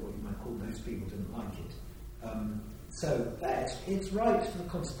what you might call most people didn't like it. So it's right for the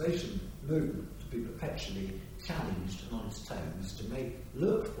conservation movement to be perpetually challenged and on its toes, to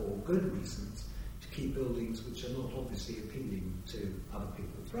look for good reasons to keep buildings which are not obviously appealing to other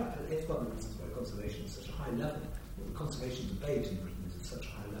people. It's one of the reasons why conservation is such a high level, or the conservation debate in Britain is at such a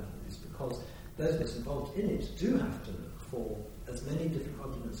high level, is because those of us involved in it do have to look for as many different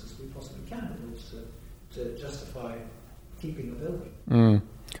arguments as we possibly can in order to justify keeping a building.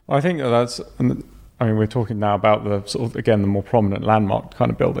 Well, I think that's... I mean, we're talking now about the sort of, again, the more prominent landmark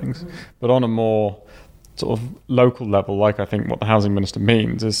kind of buildings, but on a more sort of local level, like I think what the housing minister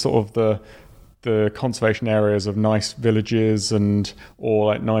means is sort of the conservation areas of nice villages or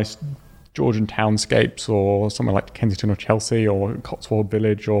like nice Georgian townscapes, or somewhere like Kensington or Chelsea or Cotswold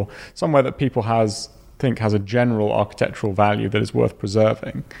Village, or somewhere that people think has a general architectural value that is worth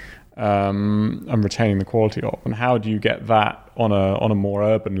preserving. And retaining the quality of, and how do you get that on a more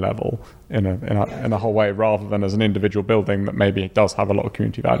urban level in a whole way, rather than as an individual building that maybe does have a lot of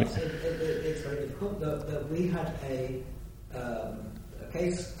community value? It's very difficult. We had a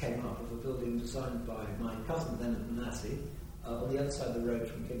case came up of a building designed by my cousin then at Manasseh on the other side of the road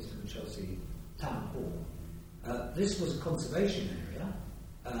from Kingston and Chelsea Town Hall, This was a conservation area,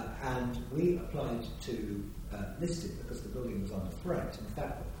 and we applied to list it because the building was under threat. In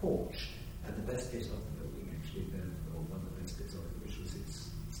fact, the porch and the best bit of the building, actually, or one of the best bits of it, which was its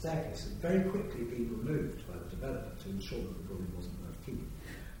staircase, had very quickly been removed by the developer to ensure that the building wasn't worth keeping.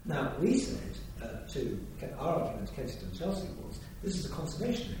 Now, we said our argument to Kensington and Chelsea was, this is a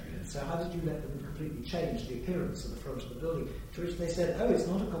conservation area, so how did you let them completely change the appearance of the front of the building? To which they said, oh, it's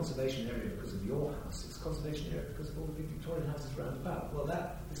not a conservation area because of your house, it's a conservation area because of all the big Victorian houses round about. Well,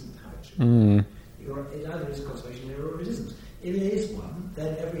 that isn't how it should be. It either is a conservation area or it isn't. If it is one,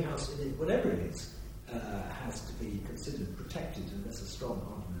 then every house, whatever it is, has to be considered protected unless a strong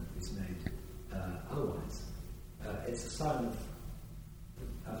argument is made otherwise. It's a sign of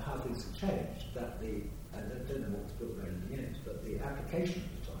how things have changed, that I don't know what was built there in the end, but the application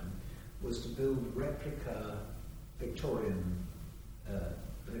at the time was to build replica Victorian pair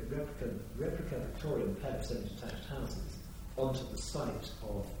of semi-detached houses onto the site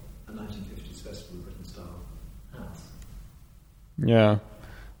of a 1950s Festival of Britain style house. Yeah.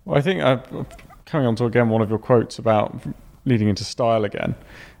 Well, I think coming on to again one of your quotes about leading into style again.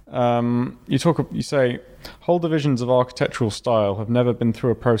 You say, whole divisions of architectural style have never been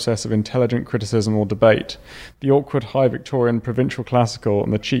through a process of intelligent criticism or debate. The awkward high Victorian provincial classical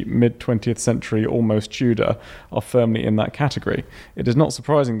and the cheap mid-20th century almost Tudor are firmly in that category. It is not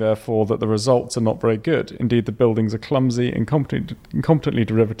surprising, therefore, that the results are not very good. Indeed, the buildings are clumsy, incompetently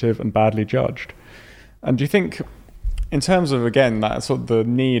derivative and badly judged. And do you think, in terms of, again, that sort of the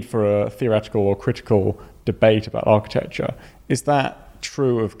need for a theoretical or critical debate about architecture, is that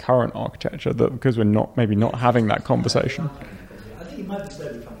true of current architecture, that because we're not having that conversation? I think it might be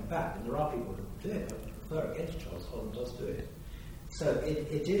slowly coming back, and there are people who do it. I prefer against Charles Holland does do it. So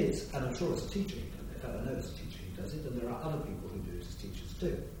it is, and I'm sure it's a teacher who does it. In fact, I know it's a teacher who does it, and there are other people who do it as teachers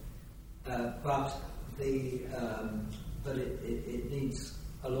too. But it needs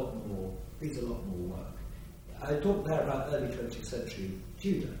a lot more work. I talked there about early 20th century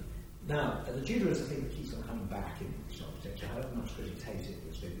Tudor. Now, the Tudor is a thing that keeps on coming back in English architecture, however much critics hate it,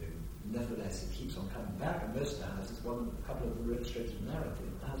 which they do. Nevertheless, it keeps on coming back, and most of the houses, a couple of them are illustrated in narrative,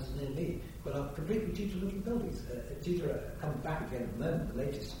 the houses near me, but are completely Tudor-looking buildings. Tudor coming back again at the moment. The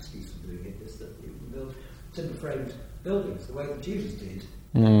latest excuse for doing it is that you can build timber-framed buildings the way the Tudors did,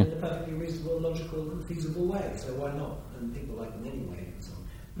 in a perfectly reasonable, logical, and feasible way, so why not? And people like them anyway, and so on.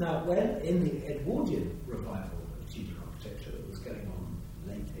 Now, when in the Edwardian revival of Tudor architecture that was going on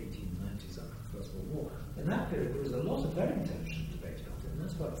late 1890s after the First World War, in that period there was a lot of very intelligent debate about it, and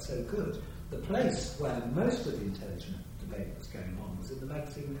that's why it's so good. The place where most of the intelligent debate was going on was in the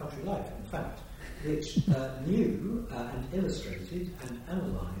magazine Country Life, in fact, which knew and illustrated and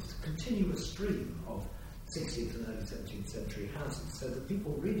analysed a continuous stream of 16th and early 17th century houses, so that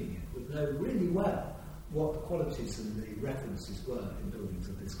people reading it would know really well what the qualities and the references were in buildings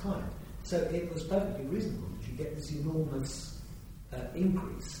of this kind. So it was perfectly reasonable that you get this enormous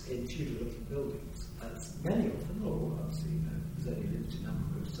increase in Tudor-looking buildings. Many of them, not all, obviously, there's only a limited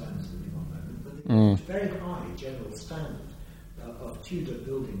number of designers living on the moment, but it's a very high general standard of Tudor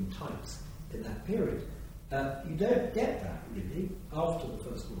building types in that period. You don't get that, really, after the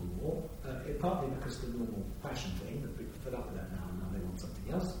First World War, partly because of the normal fashion thing, that people fed up with that now, and now they want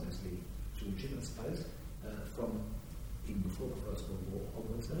something else, mostly Georgian, I suppose, from even before the First World War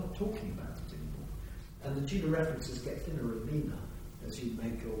onwards. They're not talking about it anymore. And the Tudor references get thinner and leaner as you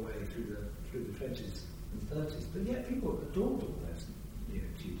make your way through the 20s and 30s. But yet people adored all those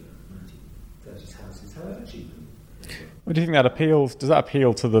Tudor 1930s houses, however cheap. What do you think that appeals? Does that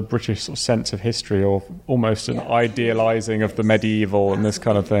appeal to the British sort of sense of history, or almost an idealising of the medieval and this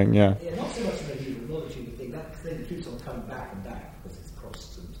kind of thing? Yeah. Yeah, not so much the medieval, more the Tudor thing. That thing keeps on coming back and back because it's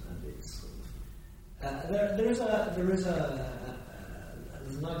Protestant and it's sort of. There's an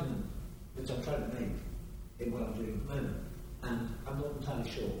argument which I'm trying to make in what I'm doing at the moment, and I'm not entirely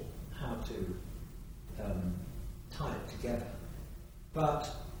sure how to tie it together. But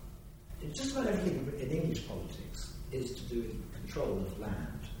just about everything in English politics is to do with control of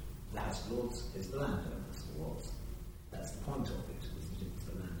land. The House of Lords is the landowners, or was. That's the point of it, isn't it?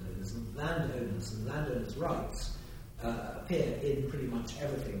 It's the landowners. And landowners' rights appear in pretty much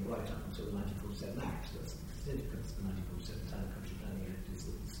everything right up until the 1947 Act. That's the significance of the 1947 Town and Country Planning Act, is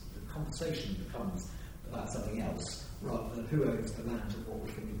that the conversation becomes about something else rather than who owns the land and what we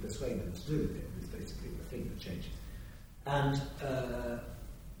can persuade them to do with it, is basically the thing that changes. And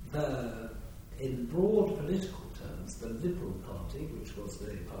in broad political terms, the Liberal Party, which was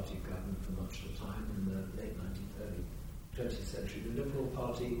the party of government for much of the time in the late 19th, early 20th century, the Liberal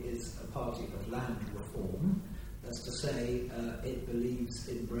Party is a party of land reform, That's to say, it believes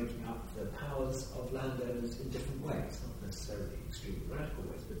in breaking up the powers of landowners in different ways, not necessarily extremely radical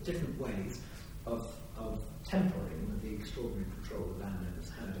ways, but different ways of tempering the extraordinary control that landowners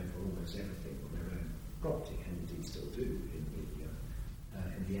had over almost everything on their own property, and indeed still do in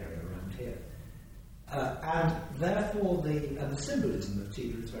the area around here. And therefore, the symbolism of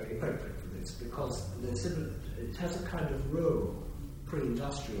Tudor is very appropriate for this, because it has a kind of rural,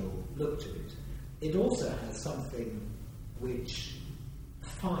 pre-industrial look to it. It also has something which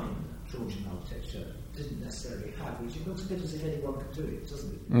fine Georgian architecture didn't necessarily have, which it looks a bit as if anyone could do it,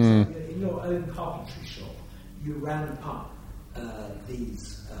 doesn't it? So in your own carpentry shop, you ran up the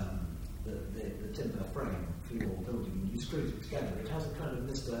timber frame for your building, and you screwed it together. It has a kind of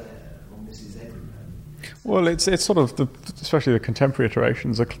Mr. or Mrs. Everyman. Well, it's sort of, especially the contemporary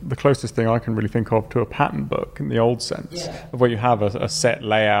iterations, the closest thing I can really think of to a pattern book in the old sense, of where you have a set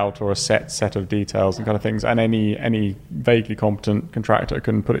layout or a set of details and kind of things, and any vaguely competent contractor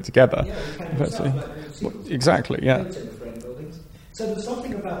can put it together. Exactly, yeah. Timber frame buildings. So there's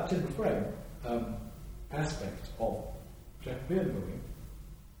something about timber frame aspect of Jacobean building,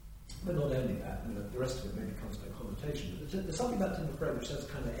 but not only that, the rest of it maybe comes by connotation, but there's something about timber frame which has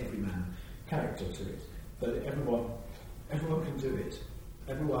kind of everyman character to it. But everyone can do it.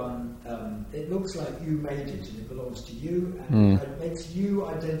 Everyone, it looks like you made it and it belongs to you, and it makes you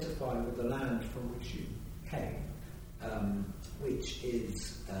identify with the land from which you came, which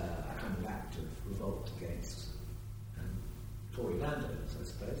is a kind of act of revolt against Tory landowners, I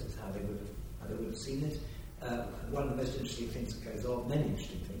suppose, is how they would have seen it. One of the most interesting things that goes on, many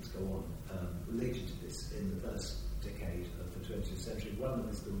interesting things go on related to this in the first decade of the 20th century. One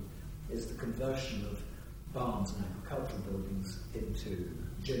of them is the conversion of barns and agricultural buildings into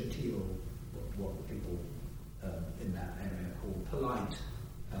genteel, what the people in that area call polite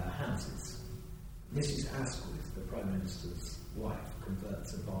houses. Mrs. Asquith, the Prime Minister's wife,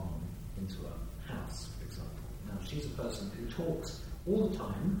 converts a barn into a house, for example. Now, she's a person who talks all the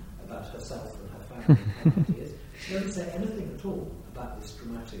time about herself and her family and ideas. She doesn't say anything at all about this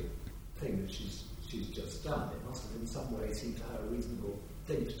dramatic thing that she's just done. It must have in some way seemed to her a reasonable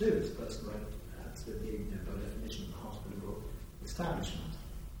thing to do as a person right absolutely, by definition, of the hospitable establishment.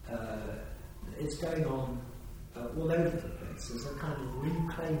 It's going on all over the place. There's a kind of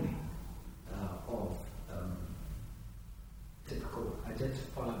reclaiming of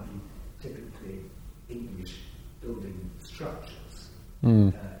typically English building structures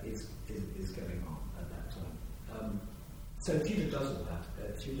is going on at that time. So Tudor does all that.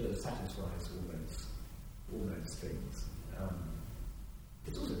 Tudor satisfies all those things.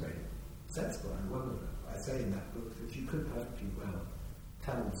 It's also very sensible, and I say in that book that you could perfectly well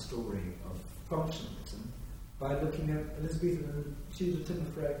tell the story of functionalism by looking at Elizabethan and Tudor timber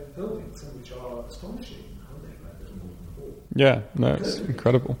frame buildings, which are astonishing, aren't they? Like Little Morton Hall. Yeah, no, it's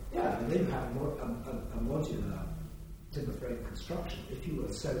incredible. Yeah, and they have a modular timber frame construction. If you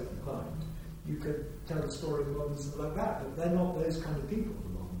were so inclined, you could tell the story of the modernism like that, but they're not those kind of people, the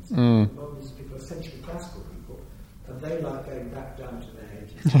moderns. The modernism people are essentially classical people, and they like going back down to their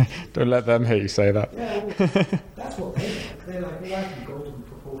 80s. Don't let them hear you say that. Yeah, well, that's what they like. They like the golden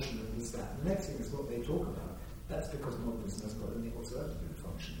proportion and this, that. And the next thing is what they talk about. That's because modernism has got anything whatsoever to do with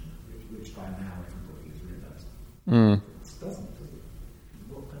function, which by now everybody has realised. It doesn't, does it?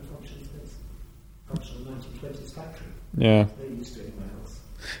 What kind of function is this? Function of 1920s factory. Yeah. They're used to anywhere else.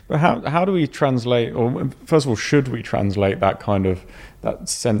 But how do we translate, or first of all, should we translate that kind of, that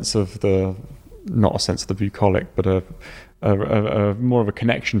sense of the, not a sense of the bucolic, but a more of a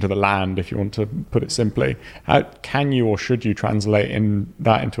connection to the land, if you want to put it simply. How can you or should you translate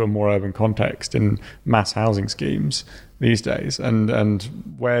that into a more urban context in mass housing schemes these days? And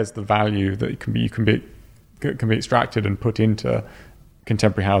where's the value that can be extracted and put into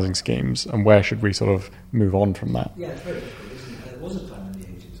contemporary housing schemes, and where should we sort of move on from that? Yeah, it's very difficult, isn't it? There was a time in the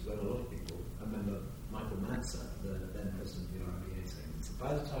 80s when a lot of people, I remember Michael Manser, the then president of the RBA, saying this,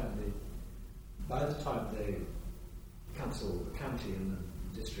 by the time the council, the county and the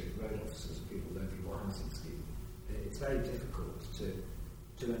district road officers and people go through your housing scheme, it's very difficult to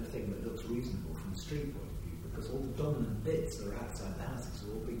do anything that looks reasonable from a street point of view, because all the dominant bits that are outside the houses are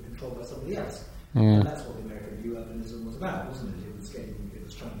all being controlled by somebody else. And that's what the American New Urbanism was about, wasn't it? It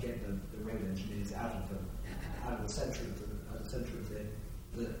was trying to get the road engineers out of the centre of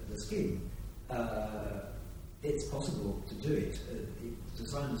the scheme. It's possible to do it.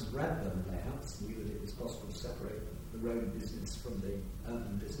 Designers of Radburn layouts knew that it was possible to separate the road business from the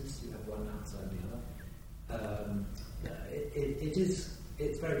urban business. You have one outside the other.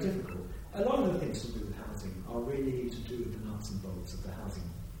 It's very difficult. A lot of the things to do with housing are really to do with the nuts and bolts of the housing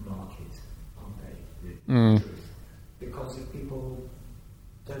market, aren't they? The truth. because if people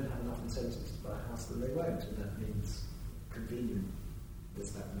don't have enough incentives to buy a house, then they won't, and that means convenient.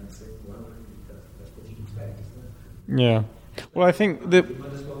 This, that, and that thing. Well, that's what you'd expect, isn't it? Yeah. Well, I think that... You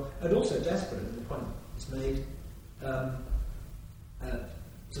might as well. And also desperate, and the point is made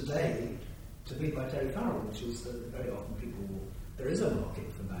today to be by Terry Farrell, which is that very often people there is a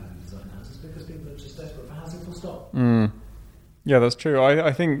market for badly designed houses because people are just desperate for housing, full stop. Yeah, that's true.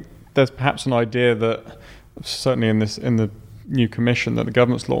 I think there's perhaps an idea that, certainly in the new commission that the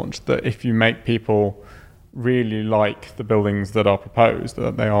government's launched, that if you make people really like the buildings that are proposed,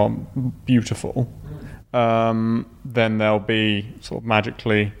 that they are beautiful, then they'll be sort of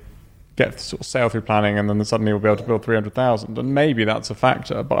magically get sort of sail through planning, and then suddenly we'll be able to build 300,000. And maybe that's a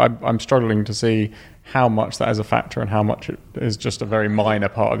factor, but I'm struggling to see how much that is a factor and how much it is just a very minor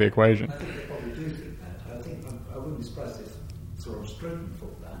part of the equation. I think they probably do think that. I wouldn't be surprised if Soren Stroken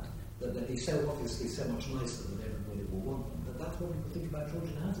thought that they'd be so obviously so much nicer that everybody will want them. But that's what people think about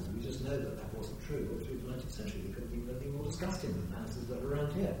Georgian houses. We just know that wasn't true. But through the 19th century, there could be anything more disgusting than houses that are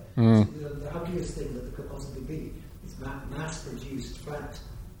around here. The ugliest thing that there could possibly be is mass-produced flat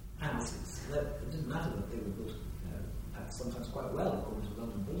houses. It didn't matter that they were built sometimes quite well according to the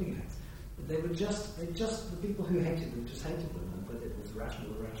London Building Act. But they were just the people who hated them just hated them, and whether it was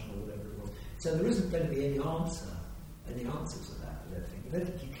rational, irrational, whatever it was. So there isn't going to be any answer to that, I don't think. I don't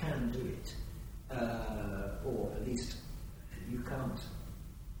think you can do it, or at least you can't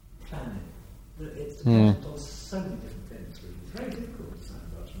plan it. It's dependent on so many different things, really. It's very difficult to design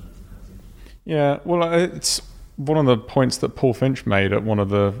large amounts of housing. Yeah, well, it's one of the points that Paul Finch made at one of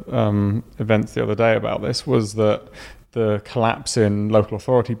the events the other day about this was that the collapse in local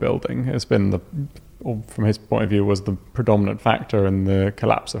authority building has been from his point of view, was the predominant factor in the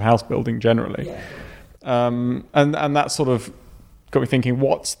collapse of house building generally. Yeah. And that sort of got me thinking,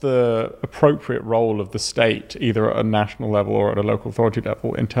 what's the appropriate role of the state, either at a national level or at a local authority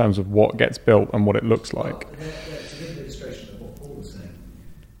level, in terms of what gets built and what it looks like? Well, it's a good illustration of what Paul was saying.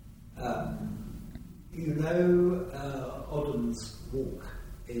 You know Odden's Walk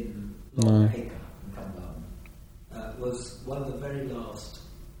in Long Acre in Cumberland was one of the very last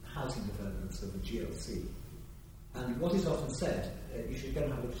housing developments of the GLC. And what is often said, you should go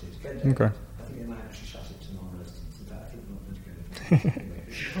and have a look at it. Go and Okay. I think they might actually shut it to non-residents. In fact, I think we're not going to go into it anyway.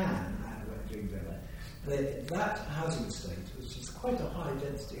 But you can, doing that. That housing estate, which is quite a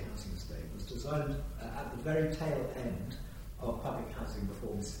high-density housing estate, was designed at the very tail end of public housing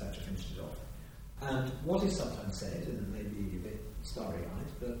before Mrs. Thatcher finished it off. And what is sometimes said, and it may be a bit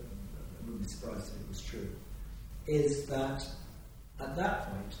starry-eyed, but I wouldn't be surprised if it was true, is that at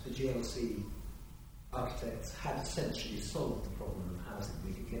that point the GLC architects had essentially solved the problem of housing.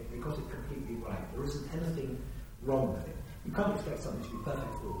 They got it completely right. There isn't anything wrong with it. You can't expect something to be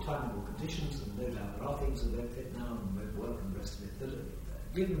perfect for all time and all conditions, and no doubt there are things that don't fit now and won't work and the rest of it.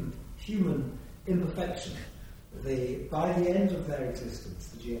 But given human imperfection, by the end of their existence,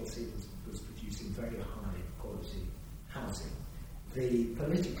 the GLC was producing very high quality housing. The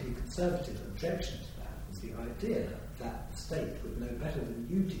politically conservative objection to that was the idea that the state would know better than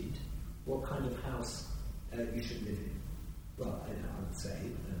you did what kind of house you should live in. Well, I would say,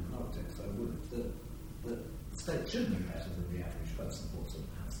 and an architect, so I wouldn't, that the state should know better than the average person what sort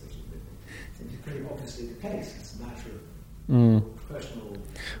of house they should live in. It's pretty obviously the case. It's a matter of professional.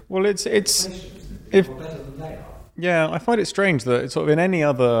 Well, it's isn't it? More better than they are. Yeah, I find it strange that it's sort of in any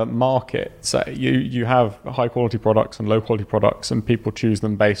other market, say, you have high quality products and low quality products, and people choose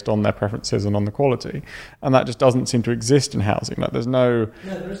them based on their preferences and on the quality, and that just doesn't seem to exist in housing. Like there's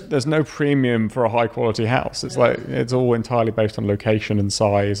no premium for a high quality house. It's like it's all entirely based on location and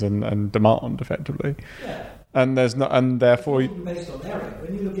size and demand, effectively. Yeah. And there's not, and therefore it's based on area.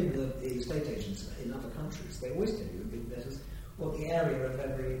 When you look in the estate agents in other countries, they always tell you in big letters what the area of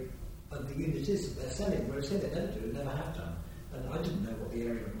every of the unit is that they're selling, whereas here they don't do and never have done. And I didn't know what the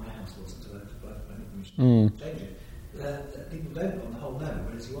area of my house was until I applied for planning permission to change it. People don't on the whole know,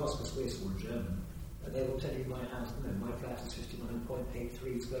 whereas you ask a Swiss or a German, they will tell you my house, my flat is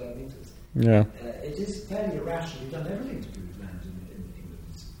 59.83 square metres. Yeah. It is fairly irrational. You've done everything to do with land in England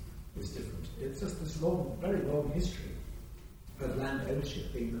is different. It's just this long, very long history of land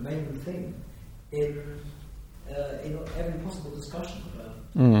ownership being the main thing in every possible discussion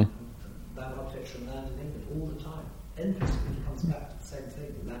about land architecture and land in England all the time. Endlessly, it comes back to the same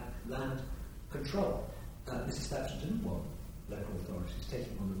thing, land control. Mrs. Thatcher didn't want local authorities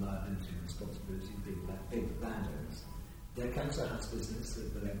taking on the liability and responsibility of being big landowners. Their council house business,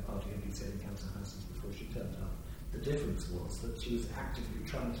 the Labour Party had been selling council houses before she turned up. The difference was that she was actively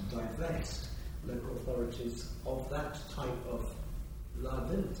trying to divest local authorities of that type of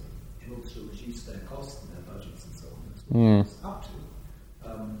liability in order to reduce their costs and their budgets and so on. was up to.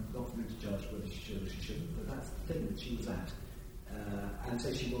 Not for me to judge whether she should or she shouldn't, but that's the thing that she was at. And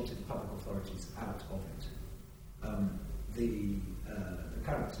so she wanted the public authorities out of it. The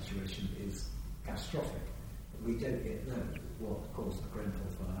current situation is catastrophic. We don't yet know what caused the Grenfell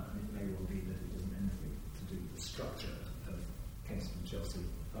fire, and it may well be that it isn't anything to do with the structure of Kingston Chelsea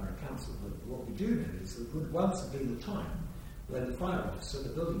Borough Council. But what we do know is that there would once have been a time when the fire officer, the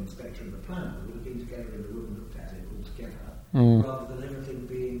building inspector, and the planner would have been together in the room and looked at it all together, rather than everything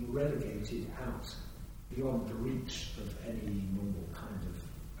being relegated out beyond the reach of any normal kind of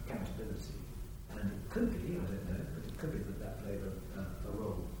accountability. And it could be, I don't know, but it could be that played a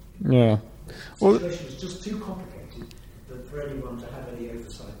role. Yeah. The situation is just too complicated for anyone to have any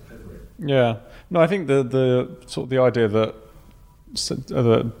oversight over it. Yeah. No, I think the sort of the idea that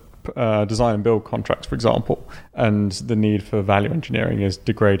design and build contracts, for example, and the need for value engineering is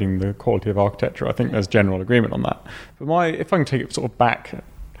degrading the quality of architecture. I think there's general agreement on that. But if I can take it sort of back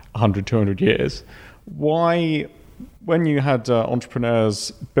 100, 200 years, why, when you had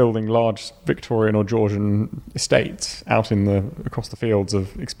entrepreneurs building large Victorian or Georgian estates out across the fields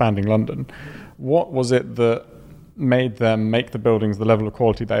of expanding London, what was it that made them make the buildings the level of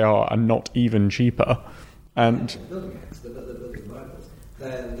quality they are and not even cheaper? And the building acts, the building rivals,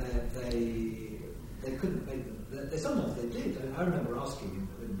 they couldn't make them. Sometimes they did. I remember asking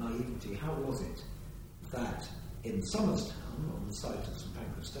in naivety, how was it that in Somers Town, on the site of St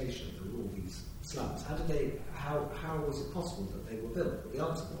Pancras Station, there were all these slums? How was it possible that they were built? Well, the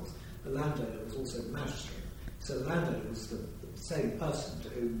answer was the landowner was also the magistrate. So the landowner was the same person to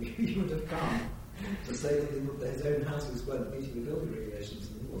whom you would have come to say that his own houses weren't meeting the building regulations,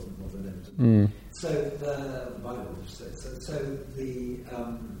 and he wasn't evident. So the Bible said so.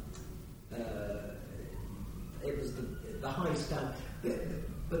 It was the high standard,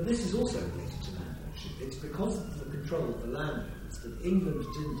 but this is also related to land ownership. It's because of the control of the landowners that England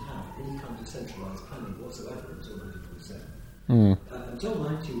didn't have any kind of centralised planning whatsoever until 1947. Until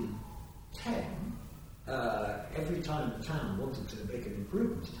 1910, every time the town wanted to make an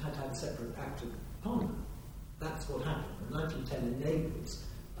improvement, it had to have a separate Act of Parliament. That's what happened. And 1910 enables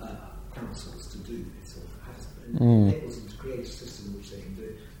councils to do this, or enables them to create a system in which they can do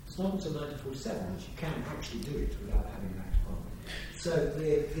it. It's not until 1947 that you can actually do it without having an Act of Parliament. So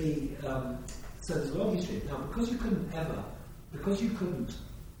so there's a long history. Now, because you couldn't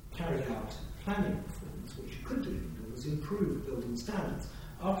carry out planning reforms, what you could do was improve building standards.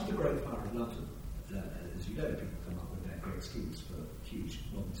 After the Great Fire of London, as you know, people come up with their great schemes for a huge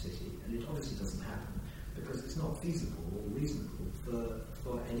modern city, and it obviously doesn't happen because it's not feasible or reasonable for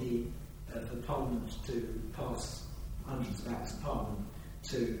Parliament to pass hundreds of acts of Parliament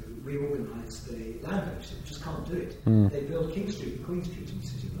to reorganise the land ownership. You just can't do it. They build King Street and Queen Street in the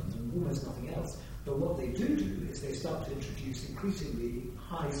City of London, almost nothing else. But what they do is they start to introduce increasingly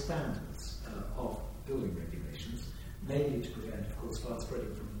high standards of building regulations, mainly to prevent, of course, fire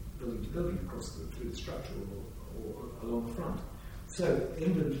spreading from building to building through the structure or along the front. So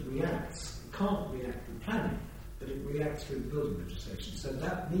England can't react through planning, but it reacts through building legislation. So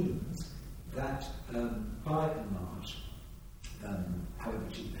that means that, by and large, however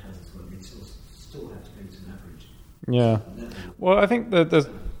cheap the houses were, they still have to meet an average. Yeah. Well, I think that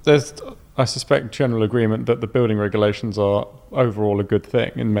there's, I suspect, general agreement that the building regulations are overall a good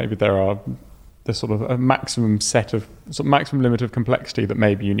thing, and maybe there's sort of a maximum limit of complexity that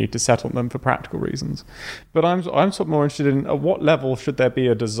maybe you need to set on them for practical reasons. But I'm sort of more interested in at what level should there be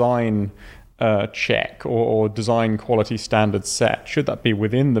a design check or design quality standards set? Should that be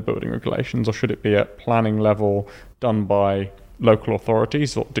within the building regulations, or should it be at planning level done by local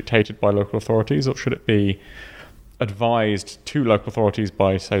authorities or dictated by local authorities, or should it be advised to local authorities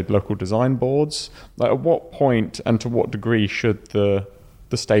by, say, local design boards? Like, at what point and to what degree should the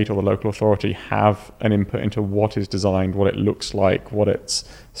state or the local authority have an input into what is designed, what it looks like, what its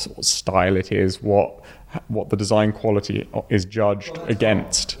sort of style it is, what the design quality is judged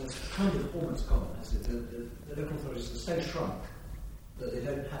against? It's kind of almost gone. The local authorities are so shrunk that they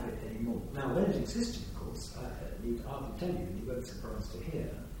don't have it anymore. Now, when it existed, of course, I need hardly tell you, and you won't be surprised to hear,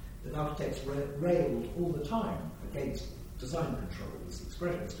 that architects railed all the time against design control. This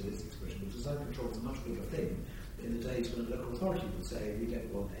expression, still is the expression, but design control is a much bigger thing in the days when a local authority would say, we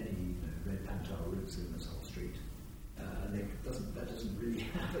don't want any red Pantara roofs in this whole street. And that doesn't really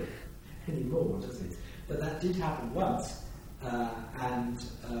happen anymore, does it? But that did happen once, and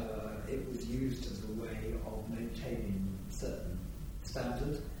it was used as a way of maintaining certain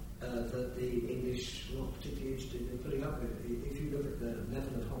standard that the English were not particularly interested in putting up with. If you look at the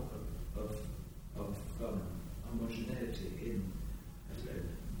level of homogeneity in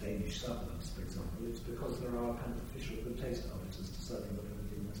Danish suburbs, for example, it's because there are kind of official good taste arbiters deciding what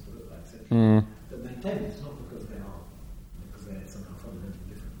everything has to look like centrally. But maintain it's not because they're somehow fundamentally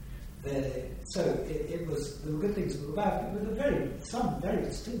different. So there were good things that were bad, but some very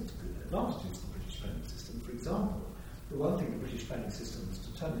distinct advantages to the British planning system. For example, the one thing the British planning system was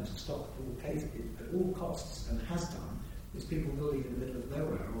determined to stop at all costs, and has done, is people building in the middle of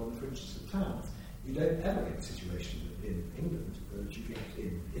nowhere or on the fringes of towns. You don't ever get a situation in England that you get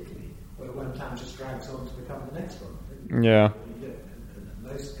in Italy, where one town just drags on to become the next one. Yeah. And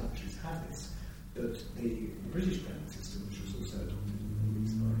most countries have this, but the British planning system, which was also adopted in the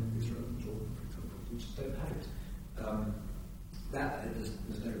East by Israel and Jordan, for example, you just don't have it.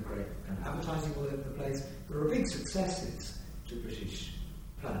 There's no great kind of advertising all over the place. There are big successes to British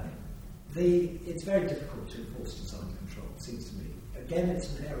planning. It's very difficult to enforce design control, it seems to me. Again,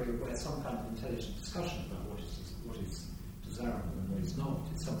 it's an area where some kind of intelligent discussion about what is desirable and what is not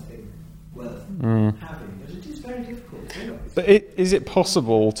is something worth having, but it is very difficult to do. But is it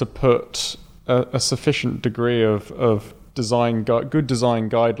possible to put a sufficient degree of good design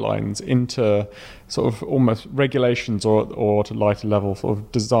guidelines into sort of almost regulations or to lighter level sort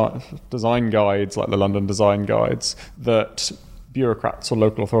of design guides like the London Design Guides that bureaucrats or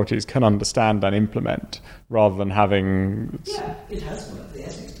local authorities can understand and implement, rather than having... Yeah, it has worked. The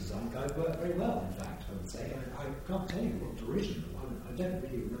Essex Design Guide worked very well, in fact, I would say. I can't tell you what the original one, I don't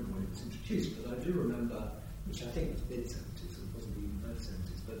really remember when it was introduced, but I do remember, which I think was mid-70s, it wasn't even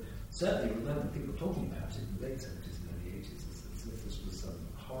mid-70s, but certainly remember people talking about it in the late 70s and early 80s as if this was some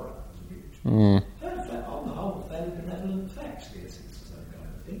horror as a huge. On the whole, fairly benevolent effect, the Essex Design Guide,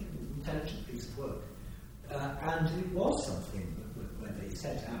 I think. It was an intelligent piece of work. And it was something where they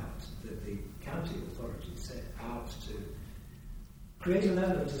set out, that the county authorities set out to create a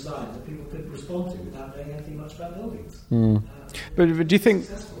level of design that people could respond to without knowing anything much about buildings. But do you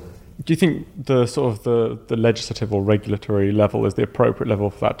think the sort of the legislative or regulatory level is the appropriate level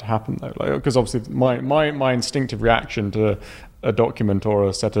for that to happen though? Because obviously my instinctive reaction to a document or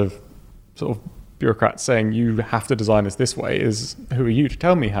a set of sort of bureaucrats saying you have to design this way is, who are you to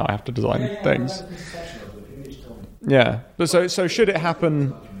tell me how I have to design things? Yeah, but so should it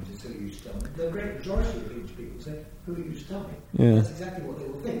happen? The great majority of people say, "Who are you to tell me?" Yeah. That's exactly what they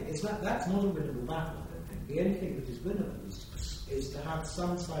will think. That's not a winnable battle, I don't think. The only thing that is winnable is to have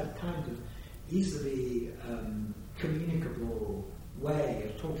some kind of easily communicable way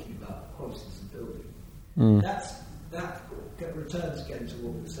of talking about the qualities of building. That returns again to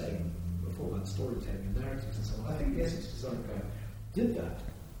what we were saying before about storytelling and narratives and so on. I think the Essex Design Guide did that.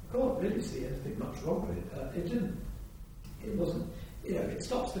 I can't really see anything much wrong with it. It didn't. It wasn't. It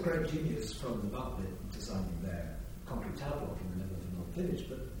stops the great genius from the Butlin designing their concrete tower block in the middle of an old village,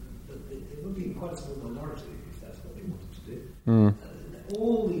 but it would be quite a small minority if that's what they wanted to do.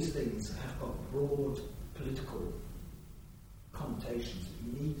 All these things have got broad political connotations that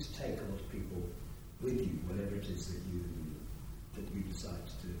you need to take a lot of people with you, whatever it is that you decide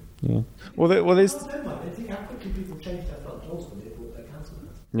to do. Yeah. Well, there's. I don't mind. I think how quickly people change their front doors when they bought their council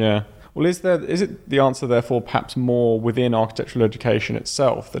house. Yeah. Well, is it the answer, therefore, perhaps more within architectural education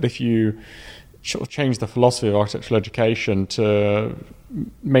itself, that if you sort of change the philosophy of architectural education to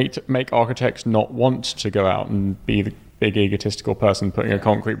make architects not want to go out and be the big egotistical person putting a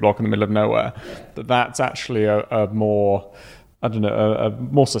concrete block in the middle of nowhere, that's actually a more, I don't know, a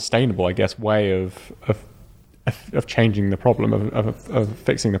more sustainable, I guess, way of changing the problem, of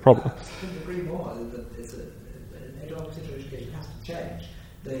fixing the problem. I couldn't agree more that architectural education has to change.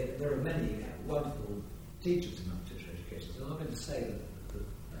 There are many wonderful teachers in architectural education, so I'm not going to say that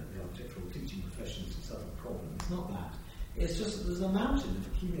the architectural teaching profession is itself a problem. It's not that. It's just that there's a mountain of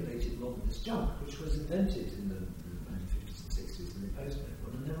accumulated modernist junk which was invented in the 1950s and 60s and the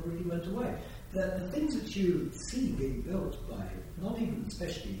post-Medieval and never really went away. The things that you see being built by not even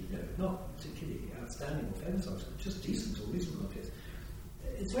especially, not particularly outstanding or famous architects, but just decent or reasonable architects,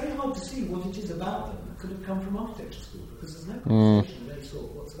 it's very hard to see what it is about them that could have come from architecture school, because there's no conversation of any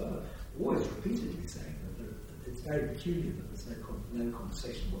sort whatsoever. Always repeatedly saying that it's very peculiar that there's no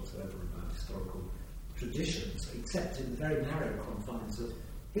conversation whatsoever about historical traditions, except in the very narrow confines of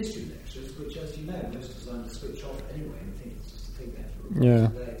history lectures, which, as you know, most designers switch off anyway and think it's just a thing they have to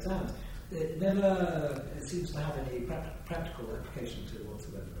report to their exams. It never seems to have any practical application to it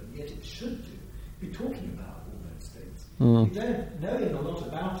whatsoever, and yet it should do. Be talking about all those things. You don't knowing a lot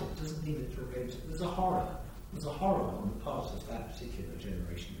about it doesn't mean that you're going to. There's a horror on the part of that particular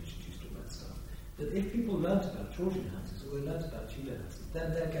generation which introduced all that stuff. That if people learnt about Georgian houses or they learnt about Tudor houses,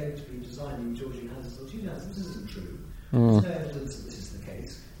 then they're going to be designing Georgian houses or Tudor houses. This isn't true. There's no evidence that this is the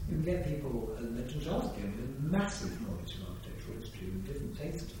case. You can get people, and mention Charles again, with massive knowledge of architectural history architecture with different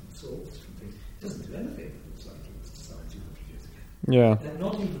tastes, different sorts, different things. It doesn't do anything that looks like it was designed 200 years ago. Yeah. And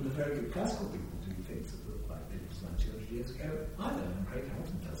not even the very good classical people do things that look like they were designed 200 years ago either, and Craig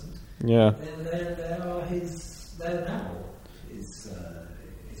Hamilton doesn't. Yeah. They're now his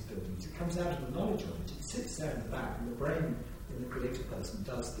buildings. It comes out of the knowledge of it. It sits there in the back, and the brain in the creative person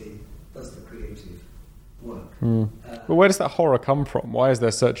does the creative work. But where does that horror come from? Why is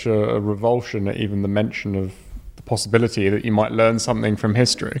there such a revulsion at even the mention of the possibility that you might learn something from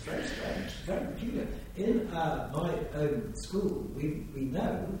history? It's very strange, very peculiar. In my own school, we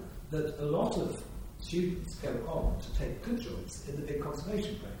know that a lot of students go on to take good jobs in the big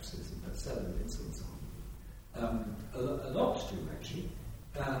conservation practices, in Purcell and and so on. A lot do, actually.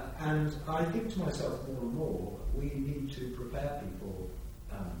 And I think to myself more and more, we need to prepare people.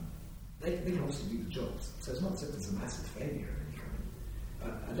 They can also do the jobs. So it's not as if there's a massive failure in any kind.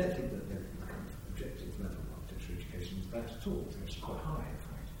 I don't think that the kind of objective level of architecture education is bad at all. It's actually quite high, in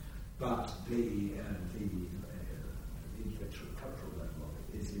fact. But the intellectual and cultural level of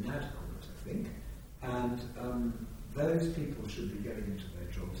it is inadequate, I think. And those people should be going into their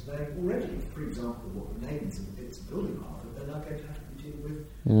jobs. They already, for example, what the names of the bits of building are that they're now going to have to be dealing with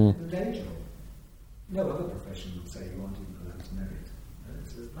in the day job. No other profession would say you aren't even allowed to know it.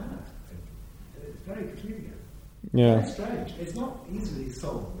 It's mad. It's very peculiar. Yeah. Very strange. It's not easily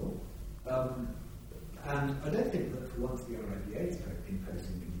solvable. And I don't think that for once the RIBA is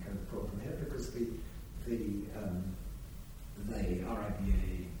imposing any kind of problem here, because the RIBA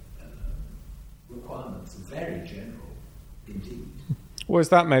requirements are very general indeed. Well, is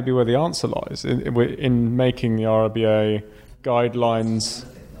that maybe where the answer lies, in making the RIBA guidelines?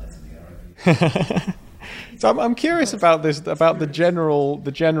 So I'm curious about this, about the general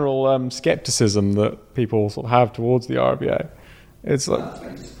skepticism that people sort of have towards the RIBA. It's like that's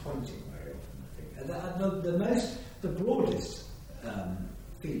very disappointing very often, I think. The broadest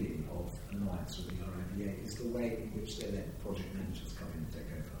feeling of annoyance with the RIBA is the way in which they let project managers come in and take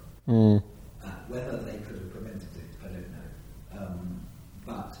over. Whether they could have prevented it, I don't know.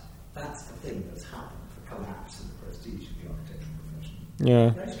 But that's the thing that's happened, the collapse in the prestige of the architectural profession. Yeah.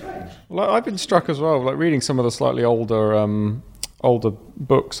 Very strange. Well, I've been struck as well, like reading some of the slightly older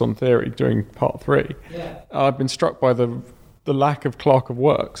books on theory during part 3. Yeah. I've been struck by the lack of clerk of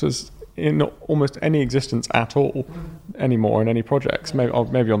works as in almost any existence at all anymore in any projects. Maybe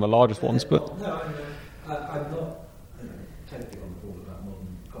on the largest ones, but No, I'm not totally on board about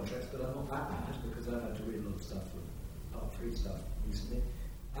modern contracts, but I'm not that mad because I've had to read a lot of stuff for part 3 stuff recently,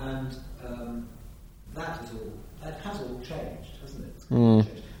 and that has all changed, hasn't it? It's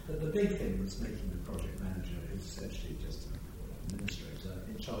changed. But the big thing that's making the project manager is essentially just an administrator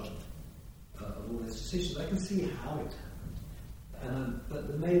in charge of all those decisions. I can see how it happened, but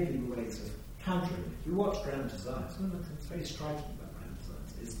there may be ways of countering it. If you watch Grand Designs, one of the things very striking about Grand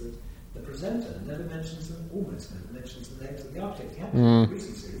Designs is that the presenter almost never mentions the names of the architects. He had to do a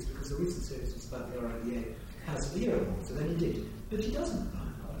recent series because the recent series was about the RIBA House of the Year Award, so then he did. But he doesn't.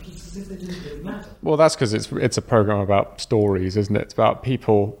 It's as if they didn't really matter. well, that's because it's a program about stories, isn't it? It's about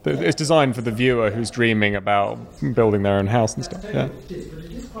people. It's designed for the viewer who's dreaming about building their own house and stuff. Totally Yeah. what it is, but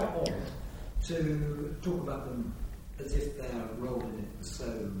it is quite odd to talk about them as if their role in it was so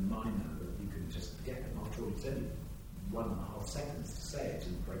minor that you can just forget them. After all, it's only 1.5 seconds to say it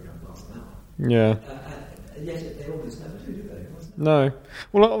in the program lasts an hour. Yeah. And yet they almost never do they? No.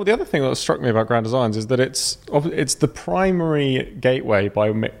 Well, the other thing that struck me about Grand Designs is that it's the primary gateway by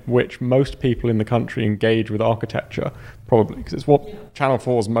which most people in the country engage with architecture, probably, because it's what Channel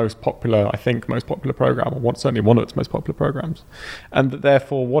 4's most popular program, or certainly one of its most popular programs, and that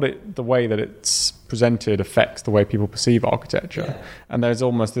therefore the way that it's presented affects the way people perceive architecture. Yeah. And there's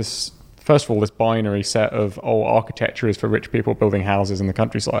almost this. First of all, this binary set of, architecture is for rich people building houses in the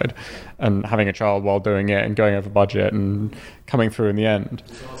countryside and having a child while doing it and going over budget and coming through in the end.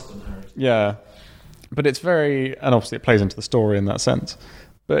 Disaster narrative. Yeah. But it's very, and obviously it plays into the story in that sense,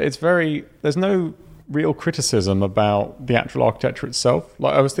 but there's no real criticism about the actual architecture itself.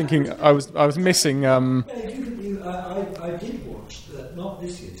 Like I was thinking, I was missing... I did watch, not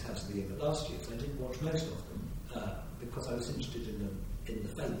this year's House of the Year, but last year's. I did watch most of them because I was interested in the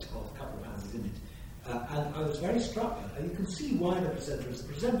fate of a couple of houses in it. And I was very struck. And you can see why the presenter is the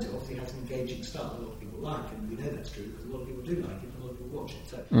presenter. Obviously, has an engaging style a lot of people like, and we know that's true because a lot of people do like it and a lot of people watch it.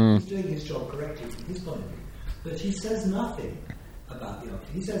 So he's doing his job correctly from his point of view. But he says nothing about the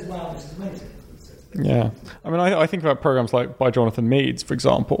architecture. He says, wow, this is amazing. Yeah. I mean, I think about programs like by Jonathan Meades, for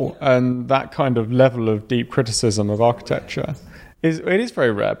example, and that kind of level of deep criticism of architecture it is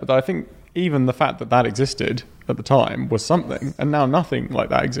very rare, but I think even the fact that that existed at the time was something, and now nothing like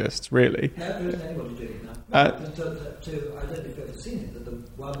that exists, really. No, there isn't anybody doing it now. I don't know if you've ever seen it, but the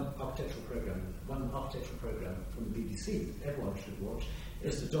one architectural program from the BBC everyone should watch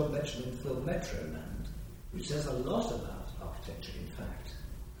is the John Betjeman film Metroland, which says a lot about architecture, in fact,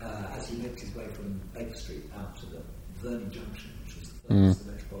 as he makes his way from Baker Street out to the Verney Junction, which was the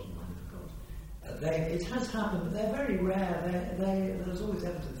Metropolitan line of God. It has happened, but they're very rare. There's always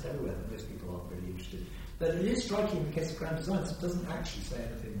evidence everywhere that most people aren't really interested. But it is striking in the case of grand design. It doesn't actually say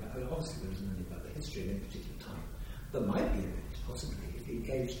anything about, obviously there isn't anything about the history of any particular time. There might be a bit, possibly, if you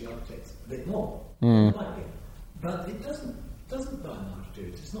engage the architects a bit more. There might be. But it doesn't by and large do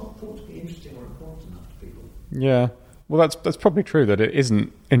it. It's not thought to be interesting or important enough to people. Yeah. Well, that's probably true that it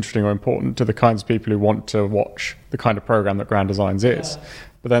isn't interesting or important to the kinds of people who want to watch the kind of program that Grand Designs is.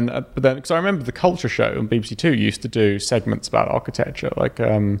 But then, because I remember the Culture Show on BBC Two used to do segments about architecture, like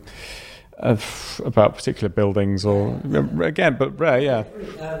about particular buildings, or again, but rare, yeah.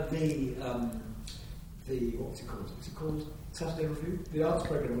 The what's it called? What's it called? Saturday Review, the arts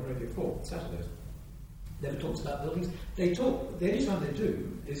program on Radio 4 Saturdays. Never talks about buildings. They talk. The only time they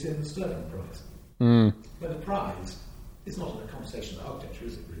do is in the Stirling Prize. But the prize is not a conversation about architecture,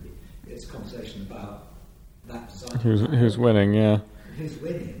 is it really? It's a conversation about that design. Who's winning? Yeah. Who's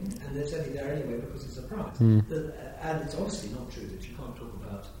winning, and it's only there anyway because it's a prize. And it's obviously not true that you can't talk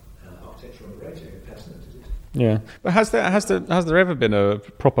about architecture on the radio. Passionate, is it? Yeah, but has there ever been a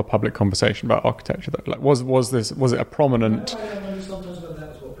proper public conversation about architecture though? Like, was it a prominent? I wonder sometimes whether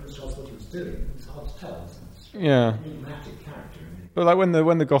that was what Prince Charles thought he was doing. It's hard to tell. It's yeah. enigmatic character. But like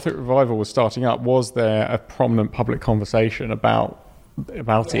when the Gothic revival was starting up, was there a prominent public conversation about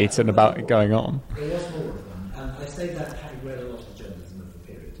it and about it going on? There was more of them, and I say that having read a lot of journalism of the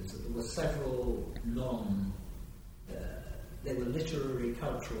period, is that there were several they were literary,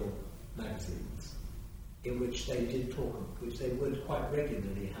 cultural magazines in which they did talk, which they would quite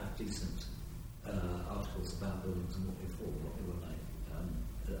regularly have decent articles about buildings and what they thought, what they were like,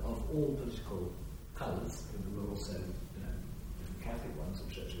 of all political colours. There were also, different Catholic ones and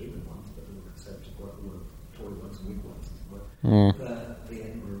Church of England ones, but there were Conservative ones, there were Tory ones and Whig ones, as it were. The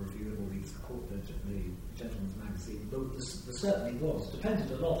Edinburgh Review and all these, the Gentleman's Magazine. There certainly was, depended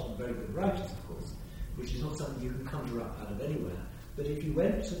a lot on very good writers, of course, which is not something you can conjure up out of anywhere. But if you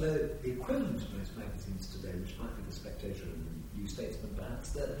went to the equivalent of those magazines today, which might be the Spectator and the New Statesman, perhaps,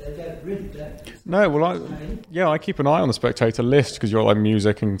 they really don't. No, well, I keep an eye on the Spectator list because you're like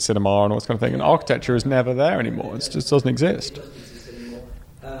music and cinema and all this kind of thing, and architecture is never there anymore. It just doesn't exist. It doesn't exist anymore,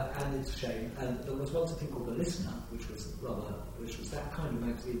 and it's a shame. And there was once a thing called The Listener, which was that kind of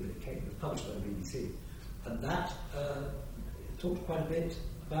magazine that it was published by the BBC, and that talked quite a bit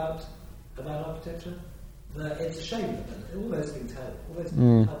about architecture. It's a shame that all those things help. All those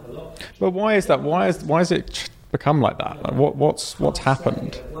things help a lot. But why is that? Why is it become like that? Like what's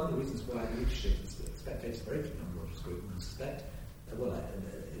happened? One of the reasons why the readership is the Spectator's very keen on Rogers Group, I suspect. If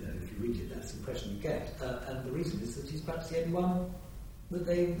you read it, that's the impression you get. And the reason is that he's perhaps the only one that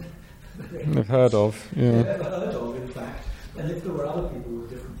they've heard of. Yeah. They've ever heard of, in fact. And if there were other people with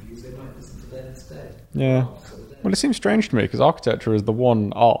different views, they might listen to them instead. Yeah. Well, it seems strange to me because architecture is the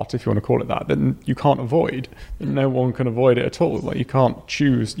one art, if you want to call it that you can't avoid. No one can avoid it at all. Like you can't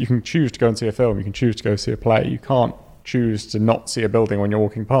choose. You can choose to go and see a film. You can choose to go see a play. You can't choose to not see a building when you're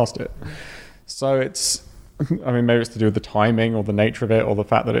walking past it. So it's. I mean, maybe it's to do with the timing or the nature of it or the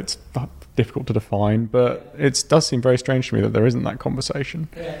fact that it's difficult to define. But it does seem very strange to me that there isn't that conversation.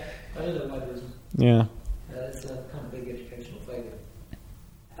 Yeah, I don't know why there isn't. Yeah. It's a kind of big educational failure.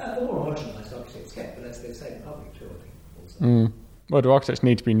 The more homogenised architects get, but as they say in public too, I think. Also. Well, do architects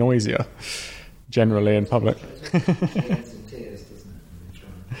need to be noisier, generally in public?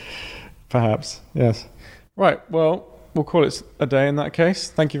 Perhaps, yes. Right, well, we'll call it a day in that case.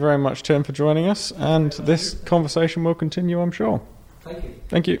 Thank you very much, Tim, for joining us, and this conversation will continue, I'm sure. Thank you.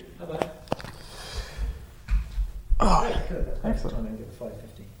 Thank you. Bye-bye. Oh, excellent.